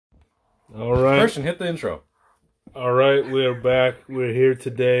All right. Christian, hit the intro. All right, we're back. We're here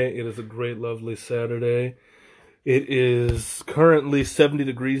today. It is a great, lovely Saturday. It is currently 70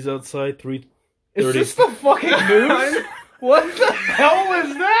 degrees outside, 3:30. Is this the fucking news? What the hell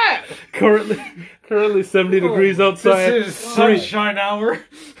was that? Currently 70 degrees outside. This is Sunshine Hour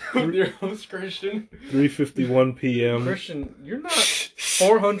with your host, Christian. 3:51 p.m. Christian, you're not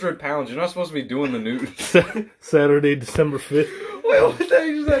 400 pounds. You're not supposed to be doing the news. Saturday, December 5th. Wait, what the heck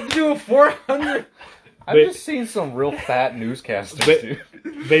does that do with 400? I've just seen some real fat newscasters,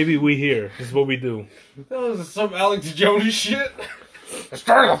 dude. Baby, we here. This is what we do. That was some Alex Jones shit.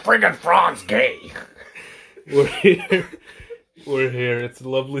 Start the friggin' frogs gay. We're here. We're here. It's a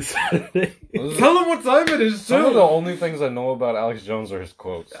lovely Saturday. Tell him what time it is, too. Some of the only things I know about Alex Jones are his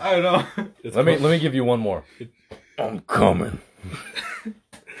quotes. I know. Let me give you one more. I'm coming.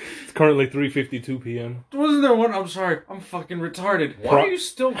 It's currently 3:52 p.m. Wasn't there one? I'm sorry. I'm fucking retarded. Why are you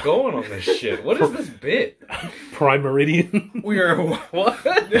still going on this shit? What is this bit? Prime Meridian. We are what?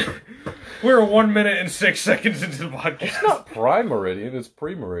 We're 1 minute and 6 seconds into the podcast. It's not prime meridian, it's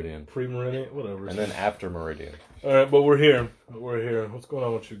pre-meridian. Pre-Meridian? Whatever. And then after meridian. Alright, but we're here. We're here. What's going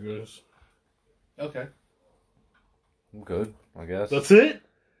on with you guys? Okay. I'm good, I guess. That's it?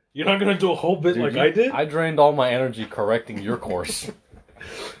 You're not going to do a whole bit Dude, like I did? I drained all my energy correcting your course.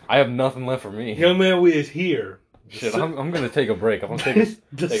 I have nothing left for me. Young Man We is here. Shit, I'm going to take a break. I'm going to take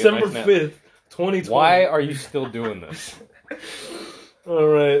a December nice nap. 5th, 2020. Why are you still doing this?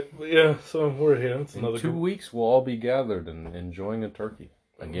 Alright, yeah, so we're here. It's In another 2 weeks, we'll all be gathered and enjoying a turkey.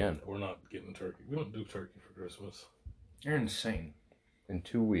 Again. We're not getting turkey. We don't do turkey for Christmas. You're insane. In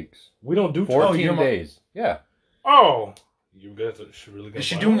 2 weeks. We don't do turkey. 14 days. Yeah. Oh! You guys are really going to Is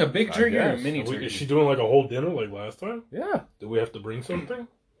she doing a big turkey or a guess. mini turkey? Is she doing like a whole dinner like last time? Yeah. Do we have to bring something?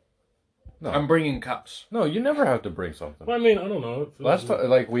 No. I'm bringing cups. No, you never have to bring something. Well, I mean, I don't know. It feels Last weird. time,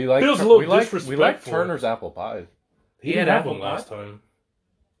 like we like, Feels a little we like disrespectful. Turner's apple pie. He had didn't have apple one pie? last time.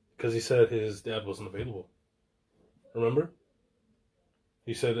 Because he said his dad wasn't available. Remember?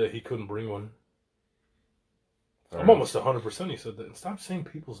 He said that he couldn't bring one. I'm almost 100% he said that. And stop saying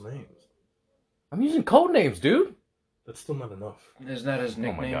people's names. I'm using code names, dude. That's still not enough. Isn't that his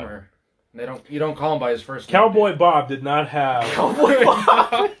nickname God. or you don't call him by his first name? Cowboy Bob did not have... Cowboy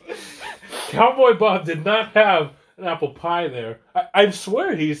Bob. Cowboy Bob did not have an apple pie there. I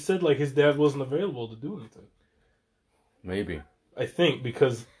swear he said like his dad wasn't available to do anything. Maybe. I think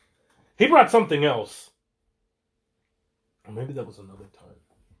because he brought something else. Or maybe that was another time.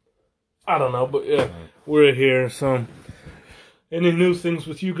 I don't know, but yeah, we're here. So, any new things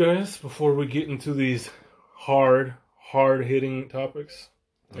with you guys before we get into these hard-hitting topics?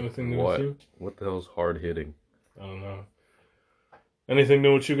 Anything new with you? What the hell's hard hitting? I don't know. Anything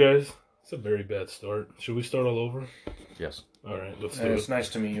new with you guys? It's a very bad start. Should we start all over? Yes. All right, let's do It's it. nice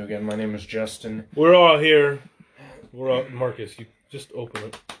to meet you again. My name is Justin. We're all here. We're all... Marcus, you just open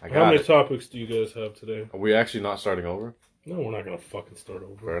it. I How got many it. topics do you guys have today? Are we actually not starting over? No, we're not gonna fucking start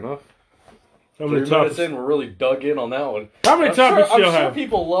over. Fair enough. How 3 many minutes topics? in, we're really dug in on that one. How many topics do I'm you sure have?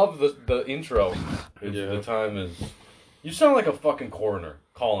 people love the intro. Yeah. The time is... You sound like a fucking coroner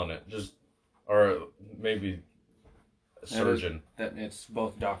calling it. Or maybe a surgeon. That it's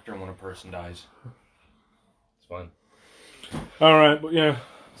both doctor when a person dies. It's fine. All right, but yeah.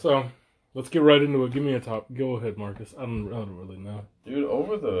 So let's get right into it. Give me a top. Go ahead, Marcus. I don't really know. Dude,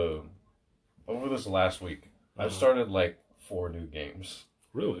 over this last week, I've started like 4 new games.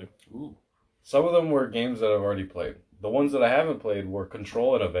 Really? Ooh. Some of them were games that I've already played. The ones that I haven't played were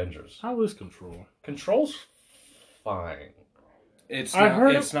Control and Avengers. How is Control? Control's fine. It's I not,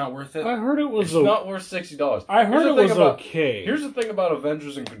 heard it's not worth it. I heard it was. It's not worth $60. I heard it was okay. Here's the thing about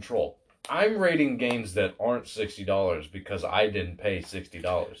Avengers and Control. I'm rating games that aren't $60 because I didn't pay $60.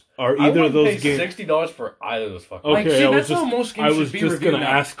 Are I either of wouldn't those pay games? $60 for either of those fucking Okay, Like, see, I was that's just. how most games I was should be just reviewed gonna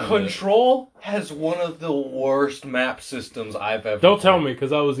now. ask. you that. Control has one of the worst map systems I've ever Don't tell played. me,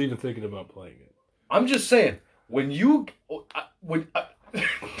 because I was even thinking about playing it. I'm just saying, dude,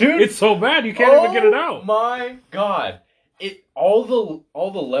 It's so bad you can't even get it out. Oh my god. All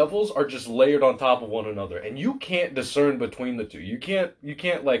the levels are just layered on top of one another, and you can't discern between the two. You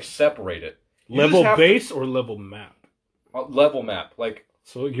can't like separate it. You Level just have base or level map? level map. Like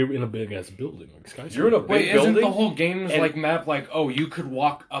So you're in a big ass building, like skyscraper. You're in a big Wait, isn't building, the whole game's and- like map like, oh, you could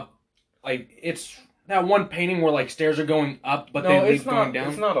walk up, like, it's that one painting where like stairs are going up, but they leave going down?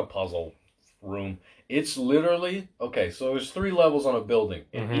 It's not a puzzle room. It's literally okay. So there's 3 levels on a building,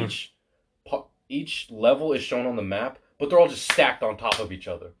 and Mhm. each level is shown on the map, but they're all just stacked on top of each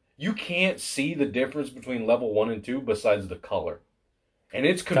other. You can't see the difference between level 1 and 2 besides the color, and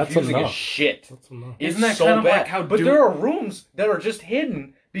it's That's confusing as enough. shit. That's enough. It's Isn't that so kind of bad. like how But there are rooms that are just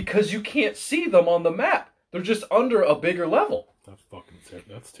hidden because you can't see them on the map. They're just under a bigger level. That's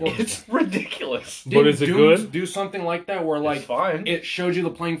terrible. It's ridiculous. But is it good? Do something like that where like It's fine. it shows you the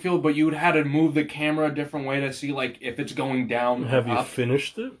playing field, but you would have to move the camera a different way to see like if it's going down. Have you up.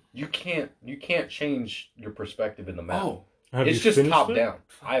 finished it? You can't change your perspective in the map. Oh, Have It's you just finished top it? down.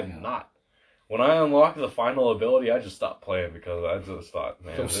 I have not. When I unlocked the final ability, I just stopped playing because I just thought,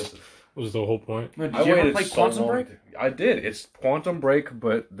 man, this is... Was the whole point? did I you ever waited play so Quantum long. Break? I did. It's Quantum Break,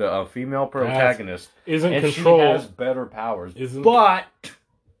 but the female protagonist, Isn't and Control she has better powers. isn't But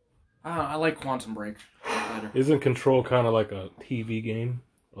I like Quantum Break better. isn't Control kind of like a TV game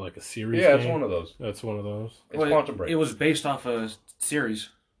or like a series? yeah, game? it's one of those. That's one of those. It's Well, Quantum Break. It was based off a series.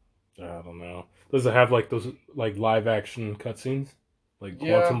 I don't know. Does it have like those like live action cutscenes like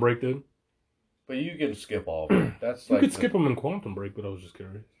Yeah. Quantum Break did? But you can skip all of it. That's You like could skip them in Quantum Break, but I was just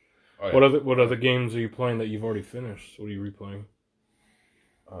curious. Oh, yeah. What other games are you playing that you've already finished? What are you replaying?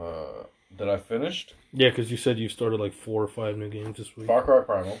 That I finished? Yeah, because you said you started like 4 or 5 new games this week. Far Cry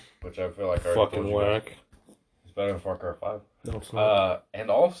Primal, which I feel like I already told Fucking you guys. whack. It's better than Far Cry 5. No, it's not. And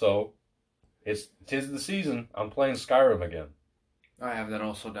also, tis the season. I'm playing Skyrim again. I have that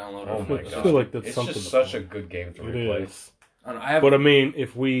also downloaded. Oh my I god. feel like that's It's something just to such play. a good game to It replay. is. I have. But I mean,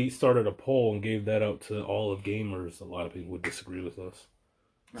 if we started a poll and gave that out to all of gamers, a lot of people would disagree with us.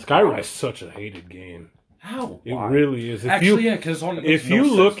 Skyrim is such a hated game. How? It Why? really is. If Actually, you, yeah, because if you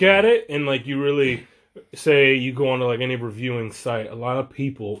look at it and like you really say you go onto like any reviewing site, a lot of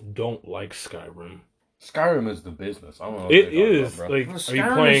people don't like Skyrim. Skyrim is the business. I don't know what It you're talking is about, bro. like, Skyrim are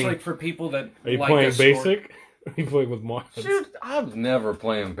you playing? is like for people that Are you like playing a story. basic? Are you playing with mods? Dude, I'm never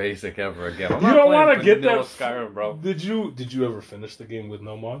playing basic ever again. I'm You not don't playing want to get vanilla that Skyrim, bro. Did you ever finish the game with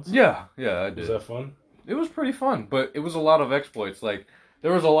no mods? Yeah, I did. Was that fun? It was pretty fun, but it was a lot of exploits. Like,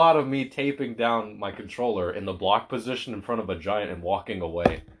 there was a lot of me taping down my controller in the block position in front of a giant and walking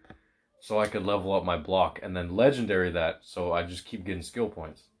away so I could level up my block, and then legendary that so I just keep getting skill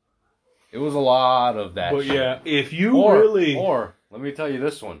points. It was a lot of that But shit. yeah, if you Or let me tell you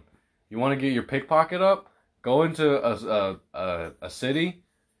this one. You want to get your pickpocket up? Go into a city,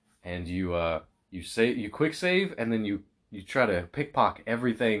 and you quick save, and then you try to pickpocket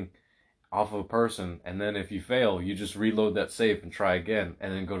everything off of a person, and then if you fail, you just reload that save and try again,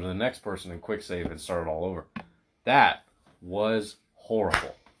 and then go to the next person and quick save and start it all over. That was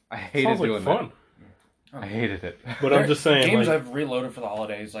horrible. I hated sounds like doing fun. that. I hated it. But I'm just saying, games like, I've reloaded for the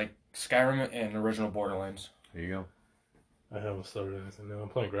holidays, like Skyrim and original Borderlands. There you go. I haven't started anything new. I'm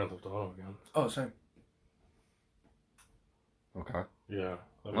playing Grand Theft Auto again. Oh, same. Okay. Yeah.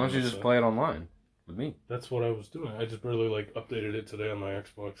 Why don't you just play it online with me? That's what I was doing. I just barely like updated it today on my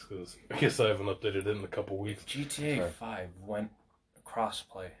Xbox because I guess I haven't updated it in a couple weeks. GTA Sorry. 5 went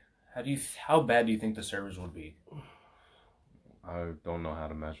crossplay. How bad do you think the servers would be? I don't know how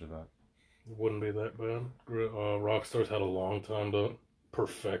to measure that. It wouldn't be that bad. Rockstar's had a long time to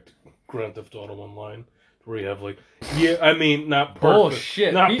perfect Grand Theft Auto Online, where you have like, yeah, I mean, not perfect,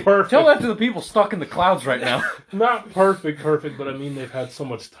 Bullshit. not perfect. Tell that to the people stuck in the clouds right now. Not perfect, but I mean, they've had so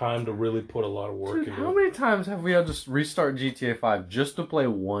much time to really put a lot of work Dude, into how it. many times have we had to restart GTA 5 just to play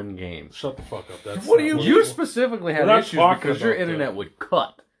one game? Shut the fuck up. That's What do not you specifically had we're not issues talking because your about internet that. would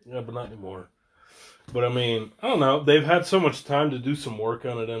cut. Yeah, but not anymore. But I mean, I don't know. They've had so much time to do some work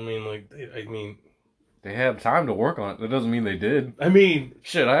on it. I mean, like, They had time to work on it. That doesn't mean they did. I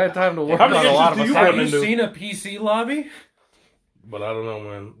Shit, I had time to work How on many a lot issues of do you assignments. run into? Seen a PC lobby? but I don't know,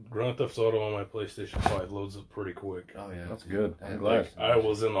 man. Grand Theft Auto on my PlayStation 5 loads up pretty quick. Oh yeah, That's good. I'm And, glad. I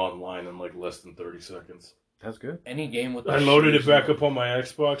was in online in like less than 30 seconds. That's good. any game with. I loaded it back up on my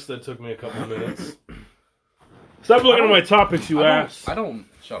Xbox. That took me a couple minutes. Stop looking at my topics, you ass.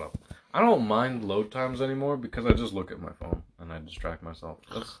 Shut up. I don't mind load times anymore because I just look at my phone and I distract myself.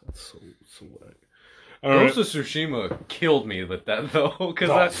 That's so whack. All right. Ghost of Tsushima killed me with that though, because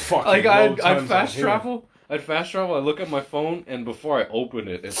Oh, I fucking like load I'd times fast on here. travel. I'd fast travel. I look at my phone, and before I open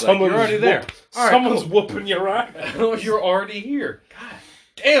it, it's Someone's like you're already there. All right, Someone's cool. whooping your ass. You're already here. God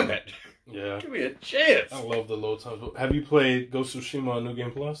damn it! Yeah. Give me a chance. I love the load times. Have you played Ghost of Tsushima on New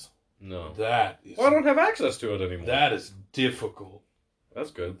Game Plus? No. That is Well, I don't have access to it anymore. that is difficult.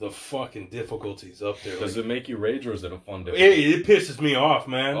 That's good. The fucking difficulty's up there. Does Like, it make you rage, or is it a fun difficulty? it pisses me off,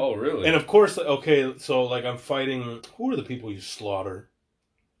 man. Oh, really? And of course, okay, so like I'm fighting. Who are the people you slaughter?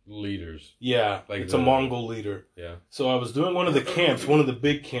 Leaders. Yeah, Like it's the- a Mongol leader. Yeah. So I was doing one of the camps, one of the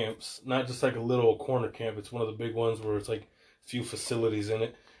big camps, not just like a little corner camp. It's one of the big ones where it's like a few facilities in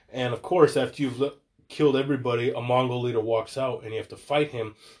it. And of course, after you've killed everybody, a Mongol leader walks out, and you have to fight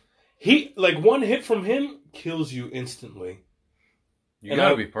him. He like one hit from him kills you instantly. You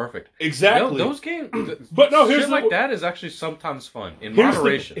gotta be perfect. Exactly. Those games, but no, here's shit like that is actually sometimes fun in here's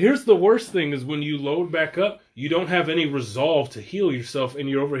moderation. Here's the worst thing is when you load back up, you don't have any resolve to heal yourself, and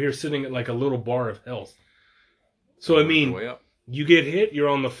you're over here sitting at like a little bar of health. So I mean, you get hit, you're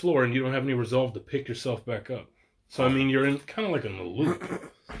on the floor, and you don't have any resolve to pick yourself back up. So I mean, you're in kind of like in a loop.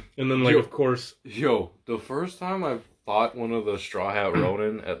 And then, like, of course, the first time I fought one of the Straw Hat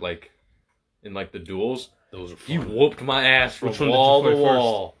Ronin at in the duels. Those are fun. He whooped my ass from wall to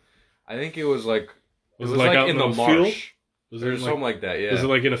wall. First? I think it was like like in the marsh. Was there something like that? Yeah. Was it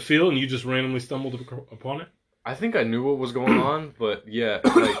like in a field and you just randomly stumbled upon it? I think I knew what was going on, but yeah,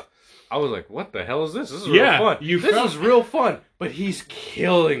 like I was like, "What the hell is this? This is real fun. This is real fun." But he's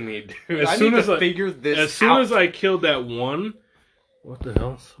killing me, dude. I need to figure this out. As soon as I killed that one. What the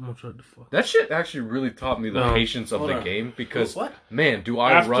hell? Someone tried to fuck. That shit actually really taught me the patience of the game because, man, do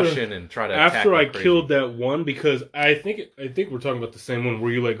I rush in and try to attack after I killed that one because I think we're talking about the same one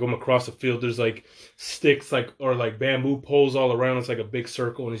where you like go across the field. There's like sticks or bamboo poles all around. It's like a big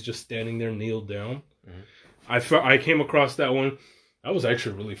circle and he's just standing there, kneeled down. Mm-hmm. I came across that one. That was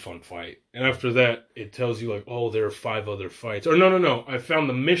actually a really fun fight. And after that, it tells you like, oh, there are 5 other fights. Or no. I found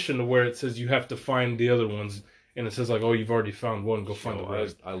the mission where it says you have to find the other ones. And it says like, oh, you've already found one. Go find the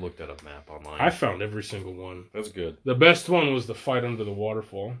rest. I looked at a map online. I found every single one. That's good. The best one was the fight under the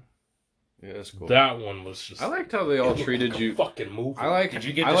waterfall. Yeah, that's cool. That one was just. I liked how they all treated you. Fucking movie. Did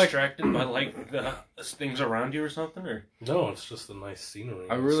you get distracted by like the things around you or something? Or no, it's just a nice scenery.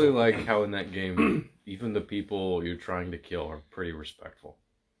 I really like how in that game, even the people you're trying to kill are pretty respectful.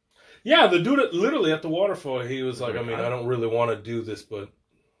 Yeah, the dude literally at the waterfall, he was like, I mean, I don't really want to do this, but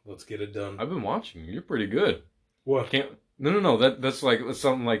let's get it done. I've been watching. You're pretty good. What? No. That's like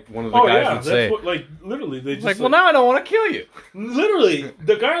something like one of the guys would say. What, like literally, they just like, well, now I don't want to kill you. Literally,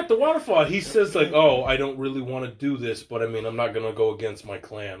 the guy at the waterfall, he says like, "Oh, I don't really want to do this, but I mean, I'm not gonna go against my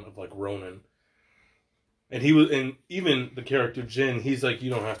clan of like Ronin." And and even the character Jin, he's like,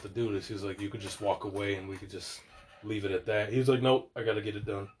 "You don't have to do this." He's like, "You could just walk away, and we could just leave it at that." He's like, "Nope, I got to get it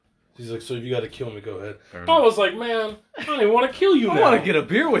done." He's like, so if you got to kill me, go ahead. I was like, man, I don't even want to kill you now. I want to get a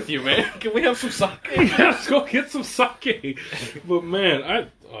beer with you, man. Can we have some sake? Yeah, let's go get some sake. But man,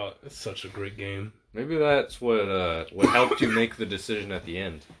 it's such a great game. Maybe that's what helped you make the decision at the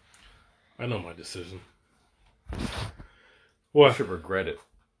end. I know my decision. What? You should regret it.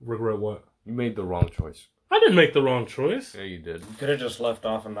 Regret what? You made the wrong choice. I didn't make the wrong choice. Yeah, you did. You could have just left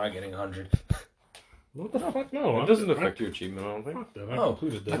off and not getting 100. What the fuck? No, it doesn't affect your achievement, I don't think. I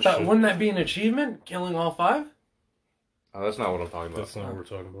completed that. I thought, wouldn't that be an achievement? Killing all 5? Oh, that's not what I'm talking about. That's not what we're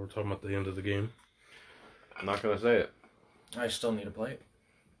talking about. We're talking about the end of the game. I'm not gonna say it. I still need to play it.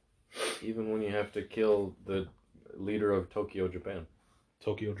 Even when you have to kill the leader of Tokyo, Japan.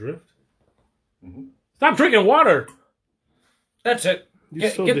 Tokyo Drift? Mm-hmm. Stop drinking water! That's it.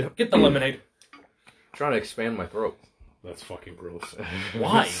 Get the lemonade. I'm trying to expand my throat. That's fucking gross.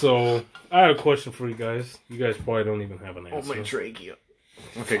 Why? So, I have a question for you guys. You guys probably don't even have an answer. Oh, my trachea.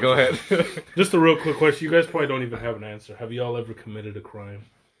 Okay, go ahead. Just a real quick question. You guys probably don't even have an answer. Have y'all ever committed a crime?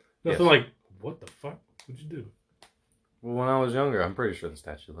 Nothing like, what the fuck? What'd you do? Well, when I was younger, I'm pretty sure the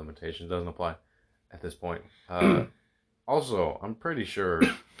statute of limitations doesn't apply at this point. Also, I'm pretty sure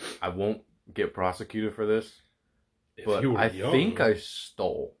I won't get prosecuted for this. But I think I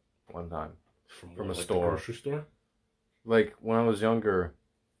stole one time from a store. The grocery store? Like, when I was younger,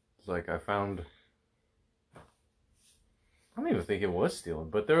 it's like I found... I don't even think it was stealing,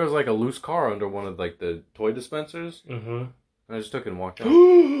 but there was like a loose car under one of like the toy dispensers. Mm-hmm. And I just took it and walked out.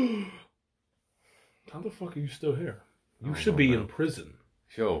 How the fuck are you still here? You should be in prison.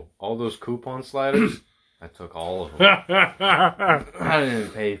 Yo, all those coupon sliders, I took all of them. I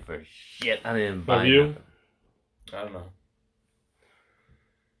didn't pay for shit. I didn't buy nothing. I don't know.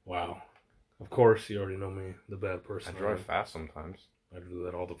 Wow. Of course, you already know me, the bad person. I drive fast sometimes. I do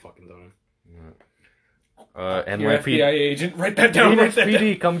that all the fucking time. Yeah. FBI agent, write that down.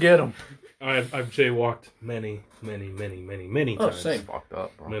 NYPD, come get him. I've jaywalked many times. Same. Fucked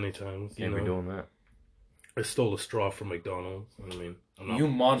up, bro. Many times. Can't be doing that. I stole a straw from McDonald's. I mean, I'm not... You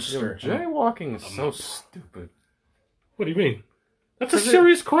monster. Yo, jaywalking is so stupid. What do you mean? That's a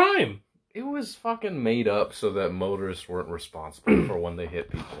serious crime. It was fucking made up so that motorists weren't responsible for when they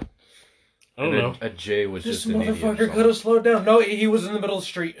hit people. I don't know. A Jay was this just an idiot. This motherfucker could have slowed down. No, he was in the middle of the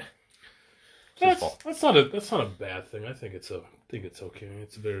street. That's not a bad thing. I think it's okay.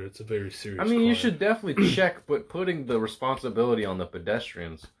 It's a very serious. I mean, crime. You should definitely check, but putting the responsibility on the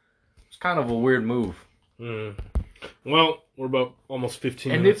pedestrians is kind of a weird move. Well, we're about almost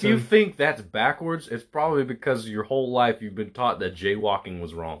 15 and minutes if you in. think that's backwards, it's probably because your whole life you've been taught that jaywalking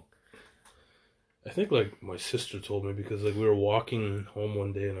was wrong. I think like my sister told me because like we were walking home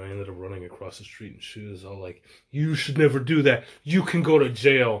one day and I ended up running across the street and she was all like, "You should never do that. You can go to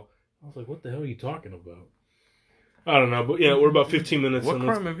jail." I was like, "What the hell are you talking about?" I don't know, but yeah, we're about 15 minutes. What in.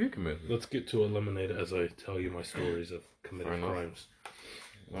 crime have you committed? Let's get to a lemonade as I tell you my stories of committed crimes.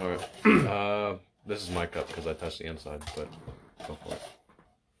 All right. This is my cup because I touched the inside, but go for it.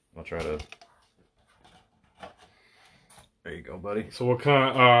 I'll try to. There you go, buddy. So what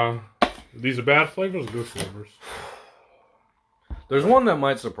kind? These are bad flavors or good flavors? There's one that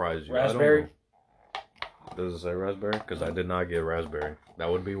might surprise you. Raspberry? I don't know. Does it say raspberry? Because I did not get raspberry. That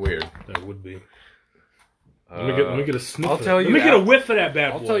would be weird. That would be. Let me get a sniff. I'll tell you. Let me get a whiff of that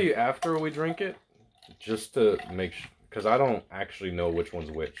bad boy. I'll tell you after we drink it, just to make sure, because I don't actually know which one's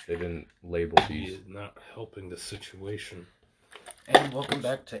which. They didn't label He these. is not helping the situation. And welcome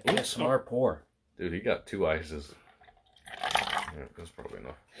back to ASMR Pour. Dude, he got 2 ices. Yeah, that's probably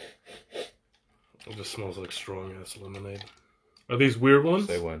enough. It just smells like strong ass lemonade. Are these weird ones?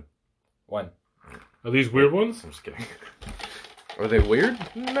 Say when. One. Are these weird ones? I'm just kidding. Are they weird?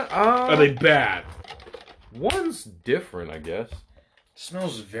 No, Are they bad? One's different, I guess.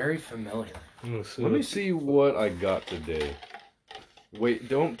 Smells very familiar. Let me see what I got today. Wait,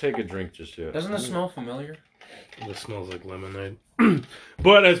 don't take a drink just yet. Doesn't it smell familiar? This smells like lemonade.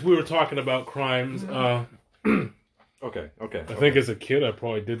 But as we were talking about crimes, Okay. I think as a kid I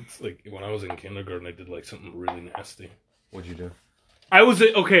probably did, like when I was in kindergarten, I did like something really nasty. What'd you do? I was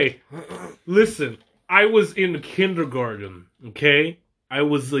okay. Listen, I was in kindergarten. Okay, I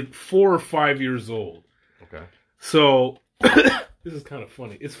was like 4 or 5 years old. Okay. So this is kind of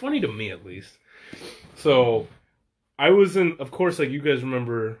funny. It's funny to me at least. So I was in, of course, like you guys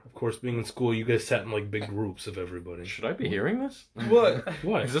remember, of course, being in school. You guys sat in like big groups of everybody. Should I be hearing this? What?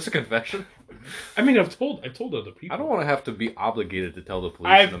 What? Is this a confession? I mean, I've told other people. I don't want to have to be obligated to tell the police.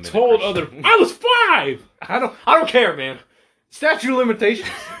 in a I've minute, told Christian. other. I was 5. I don't care, man. Statute of limitations.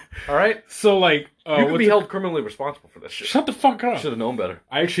 All right. So like, You can be held criminally responsible for this shit. Shut the fuck up. Should have known better.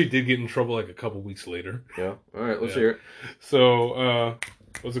 I actually did get in trouble like a couple weeks later. Yeah. All right. Let's Yeah. hear it. So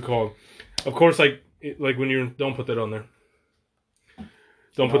what's it called? Of course, like when you're, don't put that on there.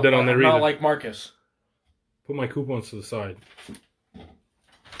 Don't put that on there I'm either. not like Marcus. Put my coupons to the side.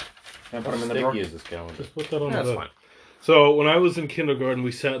 Can I put them in the drawer? Sticky is this calendar? Just put that on That's the fine. So when I was in kindergarten,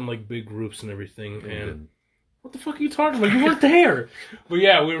 we sat in like big groups and everything. And what the fuck are you talking about? You weren't there. But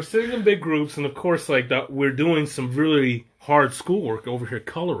yeah, we were sitting in big groups, and of course, like that, we're doing some really hard schoolwork over here,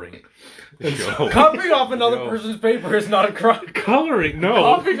 coloring. And so, Copying off another Yo. person's paper is not a crime. coloring? No.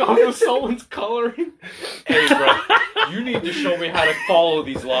 Copying off of someone's coloring? Hey, bro, you need to show me how to follow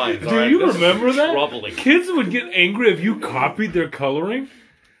these lines. Do you remember that? Troubling. Kids would get angry if you copied their coloring.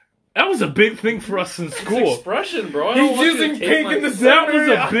 That was a big thing for us in school. Expression, bro. He's using pink in the That was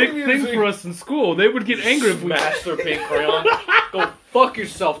center. a big thing for us in school. They would get angry if we. Smash their pink crayon. Go fuck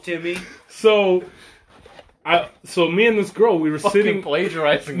yourself, Timmy. So me and this girl, we were sitting.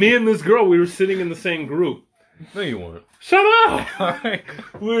 plagiarizing. Me and this girl, we were sitting in the same group. No, you weren't. Shut up!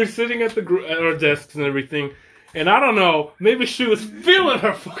 We were sitting at at our desks and everything, and I don't know, maybe she was feeling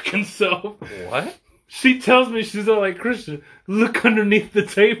her fucking self. What? She tells me, she's all like, "Christian, look underneath the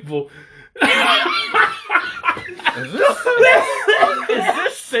table." Is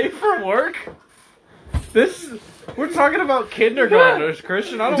this safe for work? We're talking about kindergartners,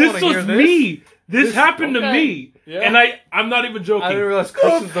 Christian. I don't want This to hear was this. me. This happened to okay. me, Yeah. and I'm not even joking. I didn't realize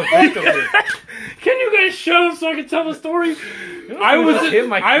Christian's the victim here. Can you guys shut up so I can tell the story? I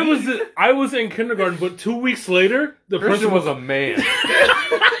was in kindergarten, but 2 weeks later, the Christian person was a man.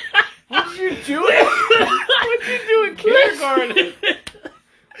 What'd you do? What'd you do in kindergarten?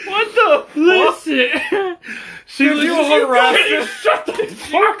 What the fuck? Listen. She was you harassed her? Shut the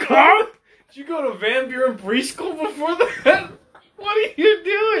fuck up. Did you go to Van Buren preschool before that? What are you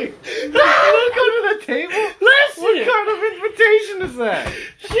doing? Look under the table? Listen. What kind of invitation is that?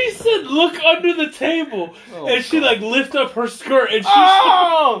 She said, "Look under the table," Oh, and she like lift up her skirt, and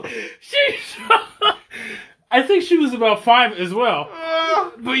Oh! she. I think she was about 5 as well.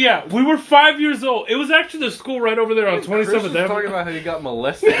 But yeah, we were 5 years old. It was actually the school right over there on 27th Christian's Avenue. talking about how he got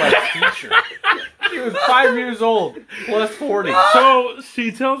molested by a teacher. He was 5 years old, plus 40. So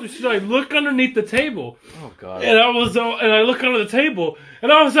she tells me, she's like, "Look underneath the table," Oh, God. and I look under the table, and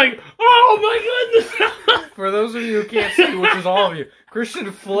I was like, "Oh my goodness!" For those of you who can't see, which is all of you,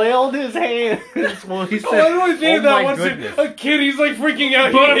 Christian flailed his hands when he said, I only think "Oh that my once goodness." a kid, he's like freaking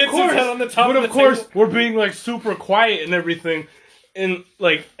out. But He of hits course, his head on the top but of of the course, table. we're being like super quiet and everything, and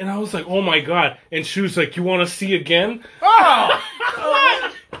I was like, "Oh my god!" And she was like, "You want to see again?" Oh!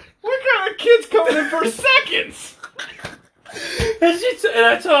 What kind of kids coming in for seconds?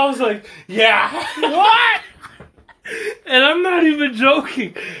 I was like, yeah. What? And I'm not even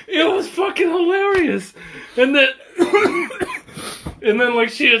joking. It was fucking hilarious. And then, like,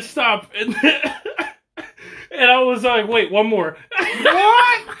 she had stopped. And I was like, wait, one more.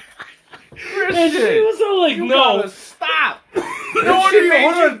 What? And she was all like, no. Stop. Shut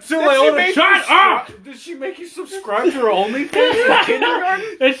up! Did she make you subscribe to her OnlyFans in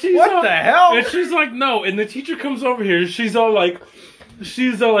kindergarten? And she's What all, the hell? And she's like, no. And the teacher comes over here. She's all like,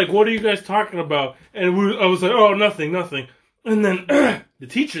 what are you guys talking about? And I was like, oh, nothing. And then the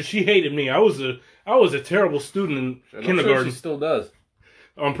teacher, she hated me. I was a terrible student in kindergarten. Sure she still does.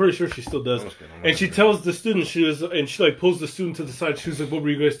 I'm pretty sure she still does. And she tells the student, she like pulls the student to the side. She was like, what were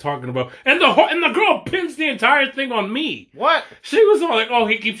you guys talking about? And the girl pins the entire thing on me. What? She was all like, oh,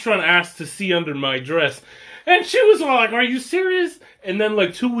 he keeps trying to ask to see under my dress. And she was all like, are you serious? And then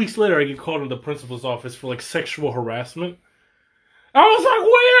like 2 weeks later, I get called into the principal's office for like sexual harassment. I was like,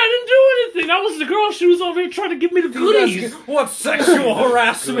 wait, I didn't do anything. That was the girl. She was over here trying to give me the goodies. What sexual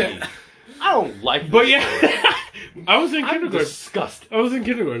harassment? I don't like this. But yeah, I was in I'm kindergarten. disgusted. I was in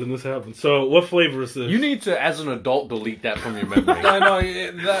kindergarten. This happened. So, what flavor is this? You need to, as an adult, delete that from your memory. I know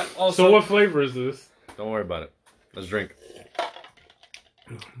that also. So, what flavor is this? Don't worry about it. Let's drink.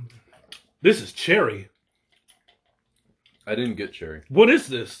 This is cherry. I didn't get cherry. What is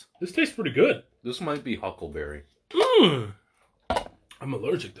this? This tastes pretty good. This might be huckleberry. I'm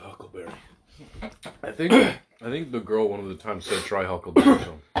allergic to huckleberry. I think the girl one of the times said try huckleberry.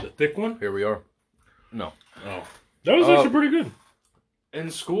 So The thick one? here we are. No. Oh. That was actually pretty good. In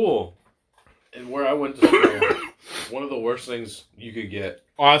school, and where I went to school, one of the worst things you could get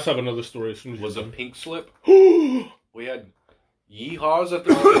Oh, I just have another story as soon as was a you're pink slip. done. We had yeehaws at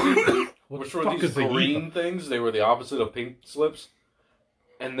the time, What which the were fuck these is a green things. They were the opposite of pink slips.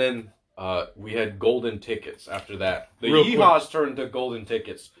 And then we had golden tickets after that. The Real yeehaws turned to golden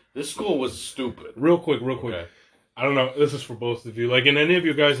tickets. This school was stupid. Real quick. Okay. I don't know. This is for both of you. Like, in any of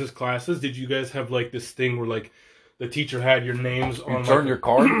your guys' classes, did you guys have, like, this thing where, like, the teacher had your names on... You turn your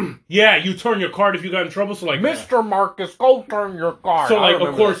card? Yeah, you turn your card if you got in trouble. So, like... Mr. Marcus, go turn your card. So, like,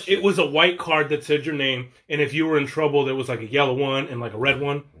 of course, it was a white card that said your name. And if you were in trouble, there was, like, a yellow one and, like, a red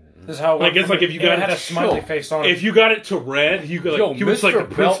one. This is how Like, it's like if you got had it- a smiley face on it. If you got it to red, you could, like... Yo, he was, Mr. like,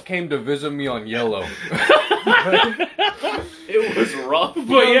 the Belt came to visit me on yellow. It was rough.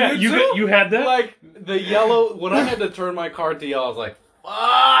 But, yeah, you had that? Like, the yellow, when I had to turn my card to yellow, I was like,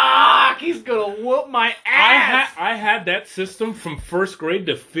 fuck, he's gonna whoop my ass. I had that system from 1st grade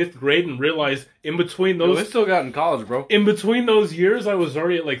to 5th grade and realized in between Yo, those... I still got in college, bro. In between those years, I was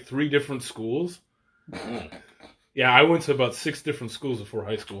already at like 3 different schools. Yeah, I went to about 6 different schools before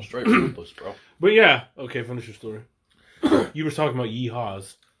high school. Straight ruthless, bro. But yeah, okay, finish your story. You were talking about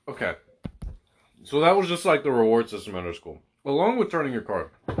yeehaws. Okay. So that was just like the reward system at our school, along with turning your card.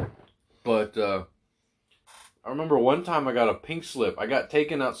 But I remember one time I got a pink slip. I got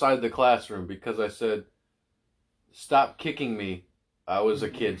taken outside the classroom because I said, "Stop kicking me." I was a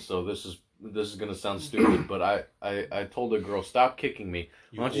kid, so this is gonna sound stupid, but I told a girl, "Stop kicking me.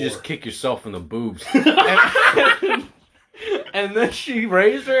 Why don't you just kick yourself in the boobs?" and then she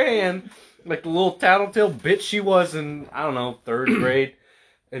raised her hand like the little tattletale bitch she was in, I don't know, 3rd grade.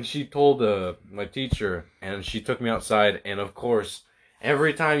 And she told my teacher, and she took me outside. And of course,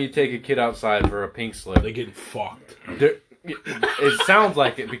 every time you take a kid outside for a pink slip, They getting fucked. it sounds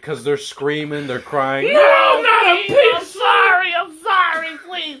like it because they're screaming, they're crying. No, not a pink I'm sorry,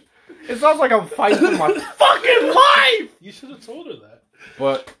 please. It sounds like I'm fighting for my fucking life. You should have told her that.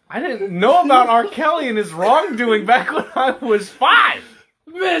 But I didn't know about R. Kelly and his wrongdoing back when I was 5.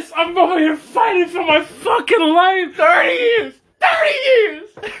 Miss, I'm over here fighting for my fucking life. 30 years. 30 years.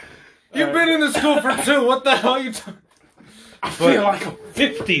 You've been in the school for 2. What the hell are you talking? I feel like I'm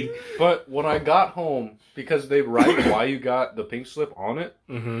 50. But when I got home, because they write why you got the pink slip on it,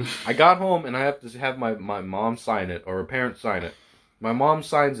 I got home and I have to have my mom sign it, or a parent sign it. My mom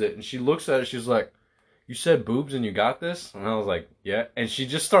signs it, and she looks at it, she's like, "You said boobs and you got this?" And I was like, "Yeah." And she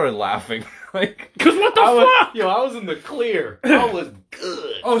just started laughing. Like, Because what the fuck? I was in the clear. I was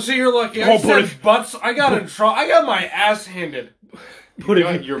good. Oh, so you're lucky. Oh, I but said if- butts. I got in trouble. I got my ass handed. But You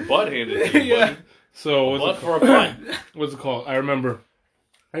if got your butt handed to you, Yeah. buddy. So, Butt for a butt. what's it called? I remember...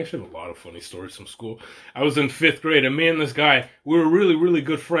 I actually have a lot of funny stories from school. I was in 5th grade, and me and this guy, we were really, really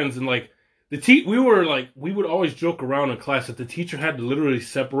good friends, and, like, we would always joke around in class that the teacher had to literally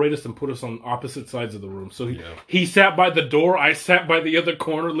separate us and put us on opposite sides of the room. So he sat by the door, I sat by the other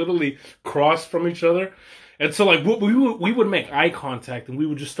corner, literally crossed from each other. And so, like, we would make eye contact, and we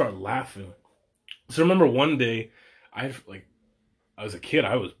would just start laughing. So I remember one day, I was a kid,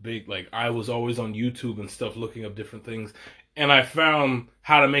 I was big, like, I was always on YouTube and stuff looking up different things. and I found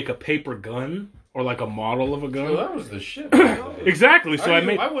how to make a paper gun or like a model of a gun. So that was the shit. Exactly. So I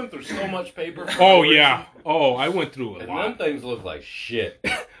made. I went through so much paper. Oh yeah. Oh, I went through a And lot. them things look like shit.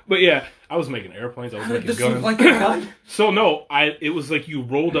 But yeah, I was making airplanes. I was making This guns. looks like a gun. So no, it was like you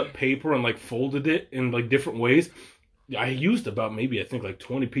rolled up paper and like folded it in like different ways. I used about maybe I think like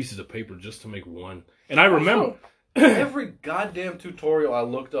 20 pieces of paper just to make one. And I remember Every goddamn tutorial I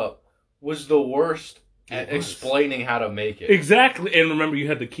looked up was the worst at It was. explaining how to make it. exactly. And remember, you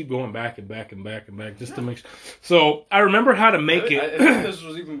had to keep going back and back and back and back just to make sure. So I remember how to make I it. think this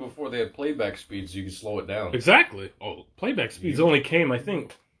was even before they had playback speeds, so you could slow it down. Exactly. Oh, playback speeds only came, I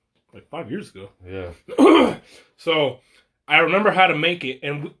think, like 5 years ago. Yeah. So I remember how to make it,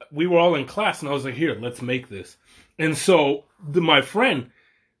 and we were all in class, and I was like, "Here, let's make this." And so my friend,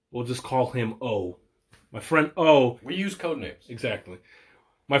 we'll just call him O. My friend O. We use code names. Exactly.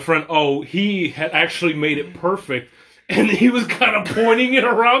 My friend O. He had actually made it perfect, and he was kind of pointing it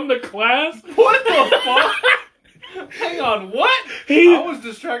around the class. What the fuck? Hang on, what? I was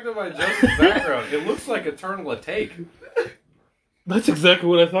distracted by Justin's background. It looks like Eternal Take. That's exactly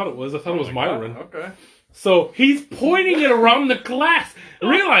what I thought it was. I thought it was Oh my God, Myron. Okay. So he's pointing it around the class.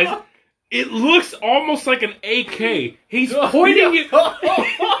 Realize it looks almost like an AK. He's pointing it.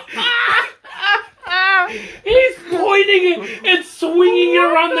 He's pointing it and swinging it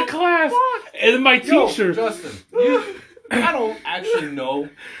around the class. And my teacher. Yo, Justin, I don't actually know,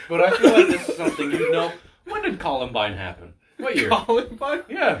 but I feel like this is something you know. When did Columbine happen? What year? Columbine?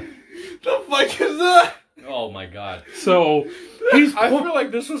 Yeah. The fuck is that? Oh my God. So he's. I feel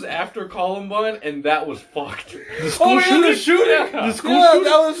like this was after Columbine, and that was fucked. The school shooting. The school shooting.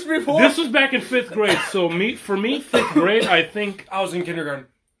 that was before. This was back in 5th grade. So for me, 5th grade, I think I was in kindergarten.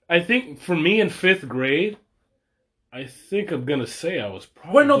 for me in 5th grade, I think I'm gonna say I was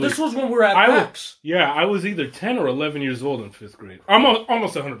probably. Wait, no, this was when we were at I PAX. I was either 10 or 11 years old in 5th grade. I'm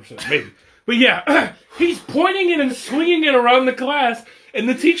almost 100%, maybe. But yeah, he's pointing it and swinging it around the class, and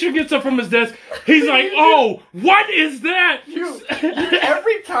the teacher gets up from his desk. He's like, "Oh, what is that?"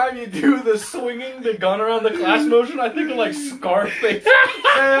 Every time you do the swinging the gun around the class motion, I think of like Scarface.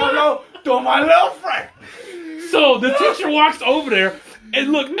 Hello to my little friend. So the teacher walks over there,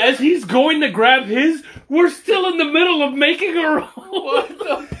 and look, as he's going to grab his, we're still in the middle of making a roll. What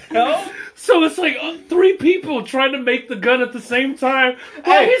the hell? So it's like 3 people trying to make the gun at the same time.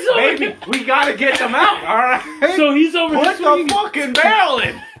 Hey, He's over baby, here- we gotta get them out, alright? So he's over here Put swinging. the fucking barrel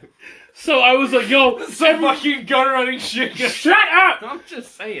in! So I was like, "Yo, Some fucking gun running shit. shut up!" I'm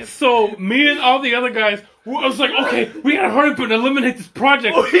just saying. So me and all the other guys, I was like, "Okay, we gotta hurry up and eliminate this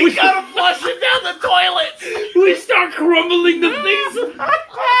project. We gotta flush it down the toilet! We start crumbling the things."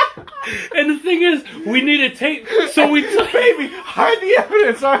 And the thing is, we needed tape, so we took. Baby, hide the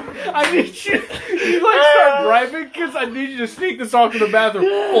evidence. I need you. You like start driving because I need you to sneak this off to the bathroom.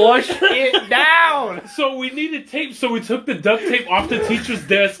 Flush it down. So we needed tape, so we took the duct tape off the teacher's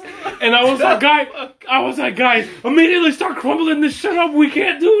desk, and I was like, guys, immediately start crumbling this shit up. We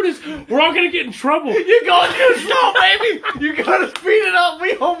can't do this. We're all gonna get in trouble. You're going too slow, baby. You gotta speed it up.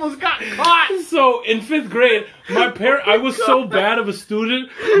 We almost got caught. So in 5th grade, I was so bad of a student.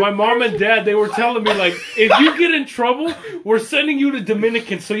 My mom and dad, they were telling me like, if you get in trouble, we're sending you to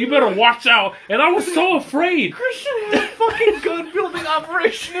Dominican, so you better watch out. And I was so afraid. Christian had a fucking gun building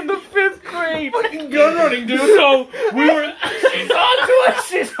operation in the 5th grade. Fucking gun running, dude. So we were. She's on to us.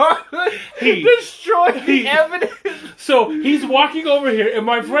 She's on to us. Destroy the evidence. So he's walking over here, and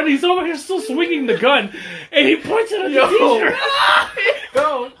my friend, he's over here still swinging the gun, and he points it at the teacher.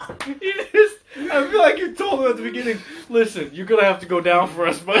 No, I feel like you told him at the beginning, listen, you're gonna have to go down for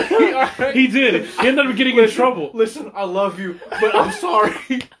us, buddy. Alright? He did. He ended up getting in trouble. Listen, I love you, but I'm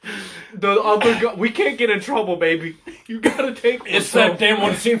sorry. The other guy, we can't get in trouble, baby. You gotta take this. It's that damn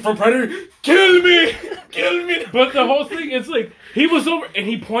one scene from Predator. Kill me! Kill me! But the whole thing, it's like, he was over, and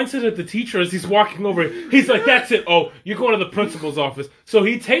he points it at the teacher as he's walking over. He's like, "That's it. Oh, you're going to the principal's office." So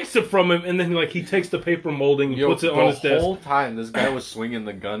he takes it from him, and then he takes the paper molding and puts it on his The desk. whole time this guy was swinging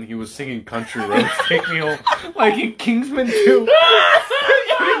the gun, he was singing Country Roads, Take Me Home, like in Kingsman 2.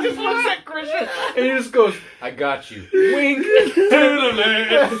 He just looks at Christian, and he just goes, "I got you." Wink.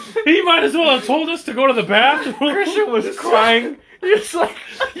 He might as well have told us to go to the bathroom. Christian was crying. It's like,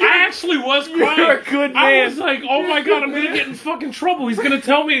 I actually was crying. You're a good I man. was like, "Oh my God, I'm gonna get in fucking trouble. He's gonna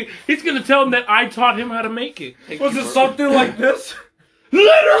tell me. He's gonna tell him that I taught him how to make it." Was it something like this?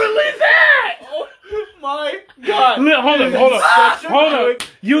 Literally that. oh my God. Hold on.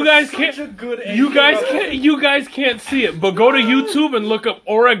 You guys Such a can't. good You guys can't see it, but go to YouTube and look up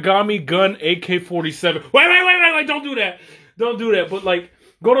origami gun AK-47. Wait! Don't do that. Don't do that. But like,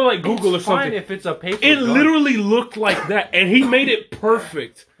 Go to like Google or It's fine something. if it's a paper It gun. literally looked like that, and he made it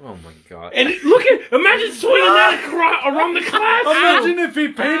perfect. Oh my god. And imagine swinging that around the class. Imagine if he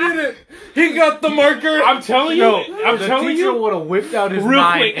painted it. He got the marker. I'm telling you, The teacher would have whipped out his real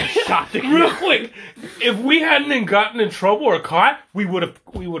knife quick, and shot the kid. real quick. If we hadn't gotten in trouble or caught, we would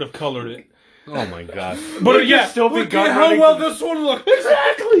have colored it. Oh my god. But yeah, still be Look gun at how hunting. well this one looks.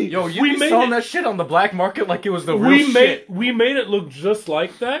 exactly. Yo, you we be made selling it. that shit on the black market like it was the real shit. We made it look just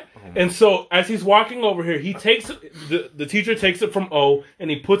like that. And so as he's walking over here, he takes it, the teacher takes it from O and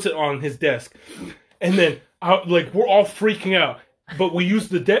he puts it on his desk. And then we're all freaking out. But we use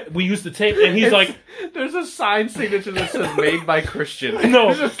the tape and he's like, There's a signed signature that says made by Christian. No,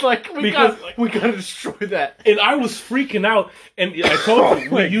 It's just like we gotta destroy that. and I was freaking out, and I told him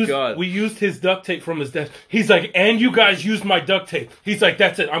my God. we used his duct tape from his desk. He's like, and you guys used my duct tape. He's like,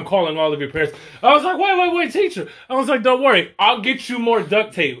 that's it. I'm calling all of your parents. I was like, wait, teacher. I was like, don't worry, I'll get you more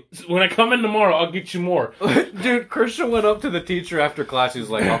duct tape when I come in tomorrow. I'll get you more. Dude, Christian went up to the teacher after class. He was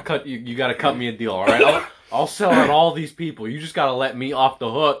like, "I'll cut you. You gotta cut me a deal, all right? I'll sell out all these people. You just gotta let me off the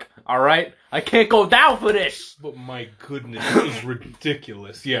hook, all right? I can't go down for this." But my goodness, it was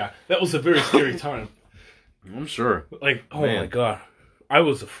ridiculous. Yeah, that was a very scary time. I'm sure. Like, oh Man. my god, I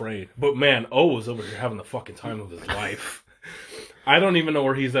was afraid. But man, O was over here having the fucking time of his life. I don't even know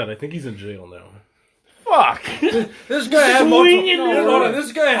where he's at. I think he's in jail now. Fuck. This guy had Swinging multiple. it.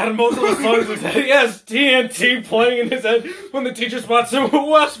 This guy had multiple songs in his head. He has TNT playing in his head when the teacher spots him in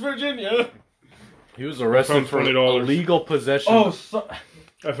West Virginia. He was arrested for $20. illegal possession. Oh,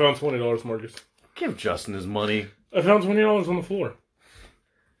 I found $20, Marcus. Give Justin his money. I found $20 on the floor.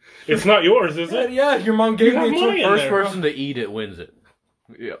 It's not yours, is it? yeah, your mom gave have me money in First there. person to eat it wins it.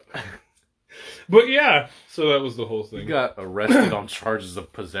 Yep. But yeah, so that was the whole He thing. got arrested on charges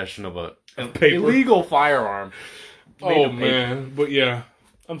of possession of an paper. illegal firearm. Made Oh of paper. man, but yeah,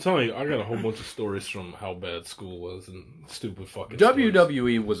 I'm telling you, I got a whole bunch of stories from how bad school was and stupid fucking stories.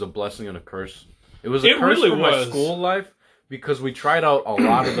 WWE was a blessing and a curse. It was a It curse really for my was. school life because we tried out a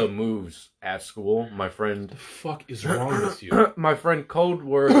lot of the moves at school. My friend, The fuck is wrong with you? my friend, code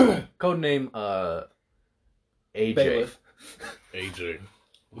name, AJ. Bailiff. AJ.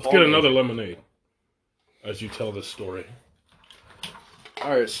 Let's get another lemonade as you tell this story.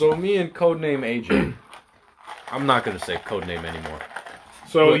 All right, so me and codename AJ. I'm not gonna say codename anymore.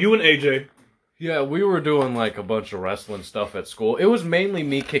 So What? you and AJ, Yeah, we were doing like a bunch of wrestling stuff at school. It was mainly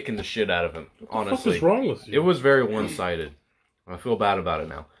me kicking the shit out of him. what the fuck Honestly, is wrong with you? it was very one-sided. I feel bad about it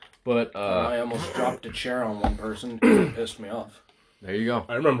now, but I almost dropped a chair on one person because it pissed me off. there you go.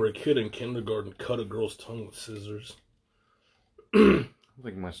 I remember a kid in kindergarten cut a girl's tongue with scissors. I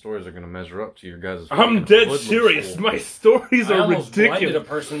think my stories are gonna measure up to your guys'. I'm dead serious. My stories I are almost blinded a ridiculous.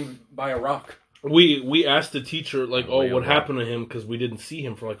 person by a rock. We asked the teacher like, Way oh, what over. happened to him because we didn't see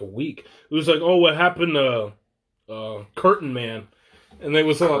him for like a week. It was like, oh, what happened to Curtain Man? And they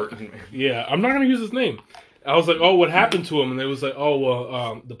was like, yeah, I'm not gonna use his name. I was like, oh, what happened to him? And they was like, oh,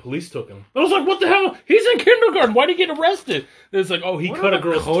 well, the police took him. I was like, what the hell? He's in kindergarten. Why did he get arrested? It was like, oh, he cut a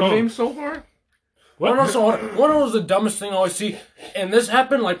girl's code tongue. name so far. What? One was the dumbest thing I always see, and this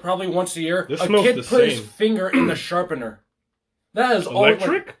happened like probably once a year. This A smells kid the put his same. finger in the sharpener. That is all.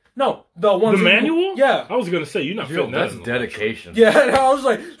 Electric? No, the one. The manual? Yeah. I was gonna say you're not Yo, fitting that. that's in the- dedication. Yeah, and I was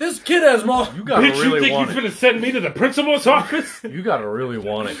like, this kid has more. You gotta Bitch, you really think want you're it. finna send me to the principal's office? You gotta really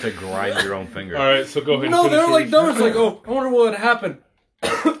want it to grind your own finger. All right, so go ahead. No, and they were like finish dumb. It's like, oh, I wonder what happened.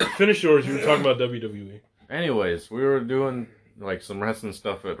 yours. Finish yours. You were talking about WWE. Anyways, we were doing like some wrestling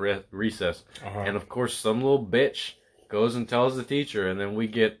stuff at recess, and of course, some little bitch goes and tells the teacher, and then we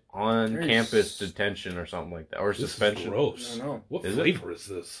get on campus detention or something like that, or This suspension. is gross. I don't know. What Is it? flavor is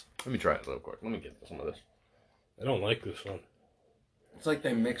this? Let me try it real quick. Let me get some of this. I don't like this one. It's like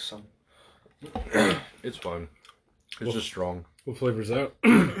they mix some. It's fun. It's just strong. What flavor is that?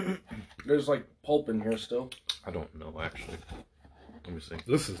 There's like pulp in here still. I don't know actually. Let me see.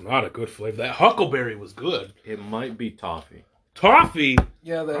 This is not a good flavor. That huckleberry was good. It might be toffee. Toffee?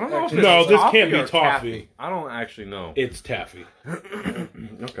 Yeah, that I don't know if actually- it's No, this toffee can't be or toffee. I don't actually know. It's taffy.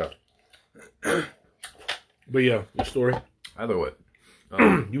 Okay. But yeah, your story. Either way,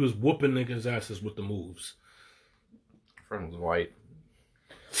 You was whooping niggas' asses with the moves. friend was white.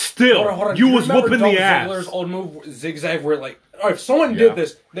 Still, Hold on. you Do was remember whooping Dolph the ass. Ziggler's old move, zigzag, where like, if someone Yeah. did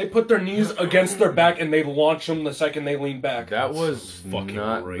this, they put their knees against their back and they launch them the second they lean back. That was fucking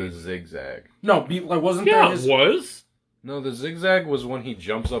not great. the zigzag. No, like wasn't Yeah, that it his? was. No, the zigzag was when he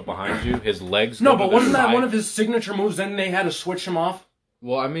jumps up behind you. His legs. No, go but to the wasn't that side. one of his signature moves? Then they had to switch him off.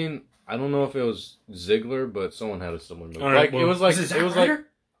 Well, I mean, I don't know if it was Ziggler, but someone had a similar move. All right, like well, it was like Is it it was Zack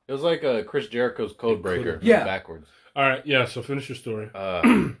like Ryder? Chris Jericho's Code Breaker. Yeah. Backwards. All right, yeah. So finish your story.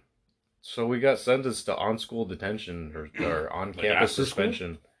 So we got sentenced to on-school detention or on-campus after school?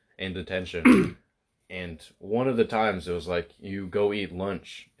 suspension and detention. And one of the times it was like you go eat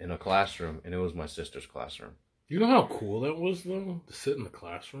lunch in a classroom, and it was my sister's classroom. You know how cool that was, though, to sit in the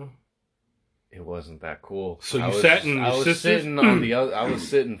classroom. It wasn't that cool. So you I was, sat in your I was sister's? sitting on the other. I was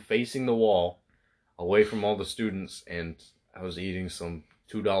sitting facing the wall, away from all the students, and I was eating some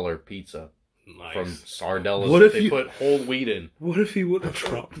 $2 pizza Nice. from Sardella's. What That if they you- put whole wheat in? What if he would have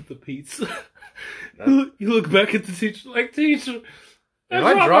dropped the pizza? You look back at the teacher like, teacher. If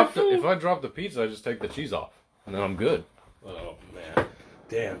I drop the pizza, I just take the cheese off, and then I'm good. Oh man,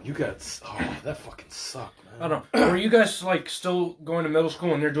 damn! You got. Oh, that fucking sucked, man. I don't know. Were you guys like still going to middle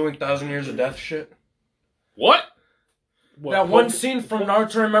school and they're doing 1,000 Years of Death shit? What? That one scene from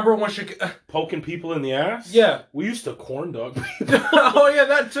Naruto, remember when she... poking people in the ass? Yeah. We used to corn dog people. Oh yeah,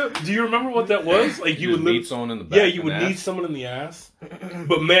 that too. Do you remember what that was? Like you would just need someone in the back. Yeah, you would need someone in the ass.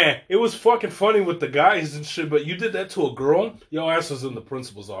 But man, it was fucking funny with the guys and shit. But you did that to a girl, your ass was in the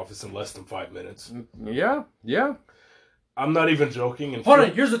principal's office in less than 5 minutes. Yeah. I'm not even joking. And Hold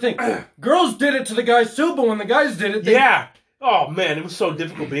on, here's the thing. Girls did it to the guys too, but when the guys did it, they... Yeah. Oh man, it was so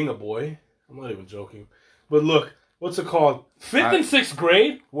difficult being a boy. I'm not even joking. But look, what's it called? 5th and 6th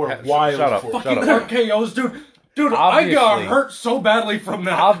grade were wild. Shut up. for- Fucking Shut up. RKOs, dude. Dude, I got Obviously. hurt so badly from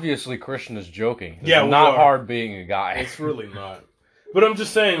that. Obviously, Christian is joking. It's Yeah, we not are. hard being a guy. It's really not. But I'm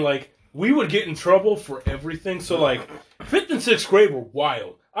just saying, like, we would get in trouble for everything. So, like, 5th and 6th grade were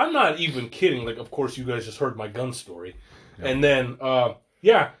wild. I'm not even kidding. Like, of course, you guys just heard my gun story. Yeah. And then,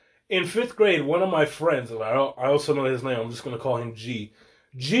 in 5th grade, one of my friends, and I also know his name, I'm just going to call him G.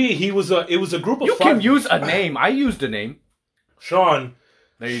 G, it was a group of You 5. can use a name. I used a name. Sean.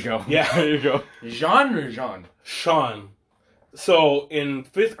 There you go. Yeah. There you go. Jean or Jean? Sean. So in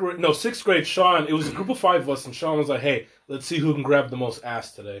 6th grade, Sean, it was a group of 5 of us, and Sean was like, hey, let's see who can grab the most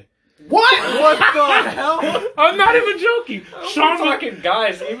ass today. What the hell? I'm not even joking. Sean was, talking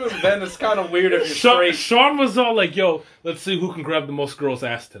guys. Even then, it's kind of weird if you're Sean was all like, yo, let's see who can grab the most girls'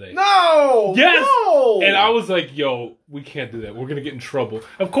 ass today. No! Yes! No! And I was like, yo, we can't do that. We're going to get in trouble.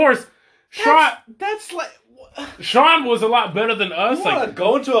 Of course, That's like... Sean was a lot better than us. You want to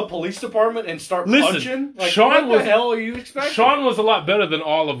go into a police department and start Listen, punching? Like, Sean what was- the hell are you expecting? Sean was a lot better than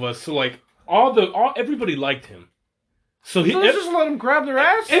all of us. So, like, everybody liked him. So he Let's just let them grab their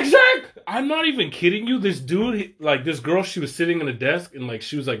ass? Exactly. I'm not even kidding you. This dude, this girl, she was sitting in a desk and like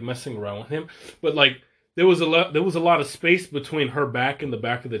she was like messing around with him, but like there was a lot of space between her back and the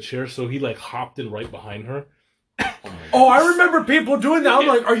back of the chair, so he like hopped in right behind her. Oh, I remember people doing that. I'm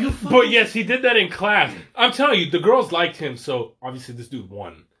like, are you? But yes, he did that in class. I'm telling you, the girls liked him, so obviously this dude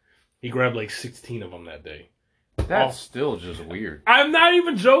won. He grabbed like 16 of them that day. That's still just weird. I'm not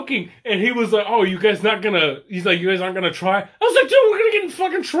even joking. And he was like, oh, you guys not gonna... He's like, you guys aren't gonna try? I was like, dude, we're gonna get in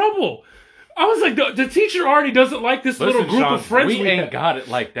fucking trouble. I was like, the teacher already doesn't like this little group Sean, of friends we ain't have. got it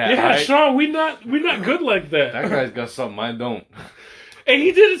like that. Yeah, right? Sean, we're not good like that. That guy's got something I don't. And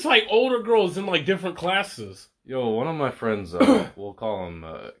he did it to like older girls in like different classes. Yo, one of my friends, we'll call him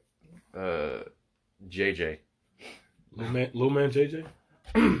JJ. Little man JJ?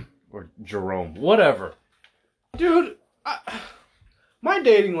 Or Jerome. Whatever. Dude, my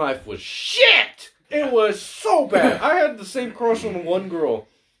dating life was shit! It was so bad. I had the same crush on one girl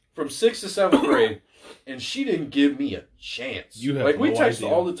from 6th to 7th grade, and she didn't give me a chance. You have like, we no texted idea.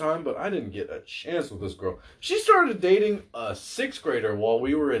 all the time, but I didn't get a chance with this girl. She started dating a 6th grader while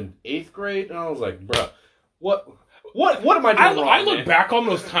we were in 8th grade, and I was like, bruh, what am I doing wrong, I look man? back on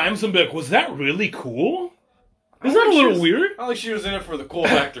those times and be like, was that really cool? Is that a little weird? I think she was in it for the cool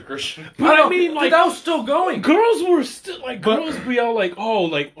factor, Christian. But I mean, like, that was still going. girls were still like, girls be all like,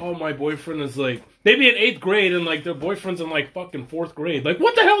 oh, my boyfriend is like, they be in 8th grade and like their boyfriend's in like fucking 4th grade. Like,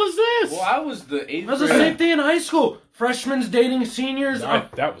 what the hell is this? Well, I was the 8th That's the grader. same thing in high school. Freshmen's dating seniors.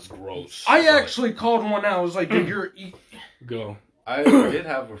 That was gross. I actually called one out. I was like, dude, you're... Go. I did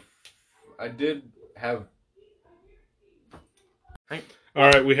have. All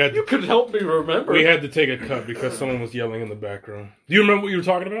right, we had You could help me remember. we had to take a cut because someone was yelling in the background. Do you remember what you were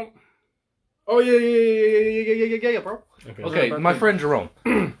talking about? Oh yeah, bro. Okay, my friend Jerome.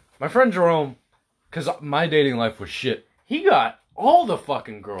 My friend Jerome, because my dating life was shit. He got all the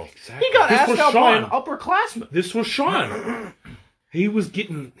fucking girls. Exactly. He got This asked was out by Sean. an upperclassman. This was Sean. He was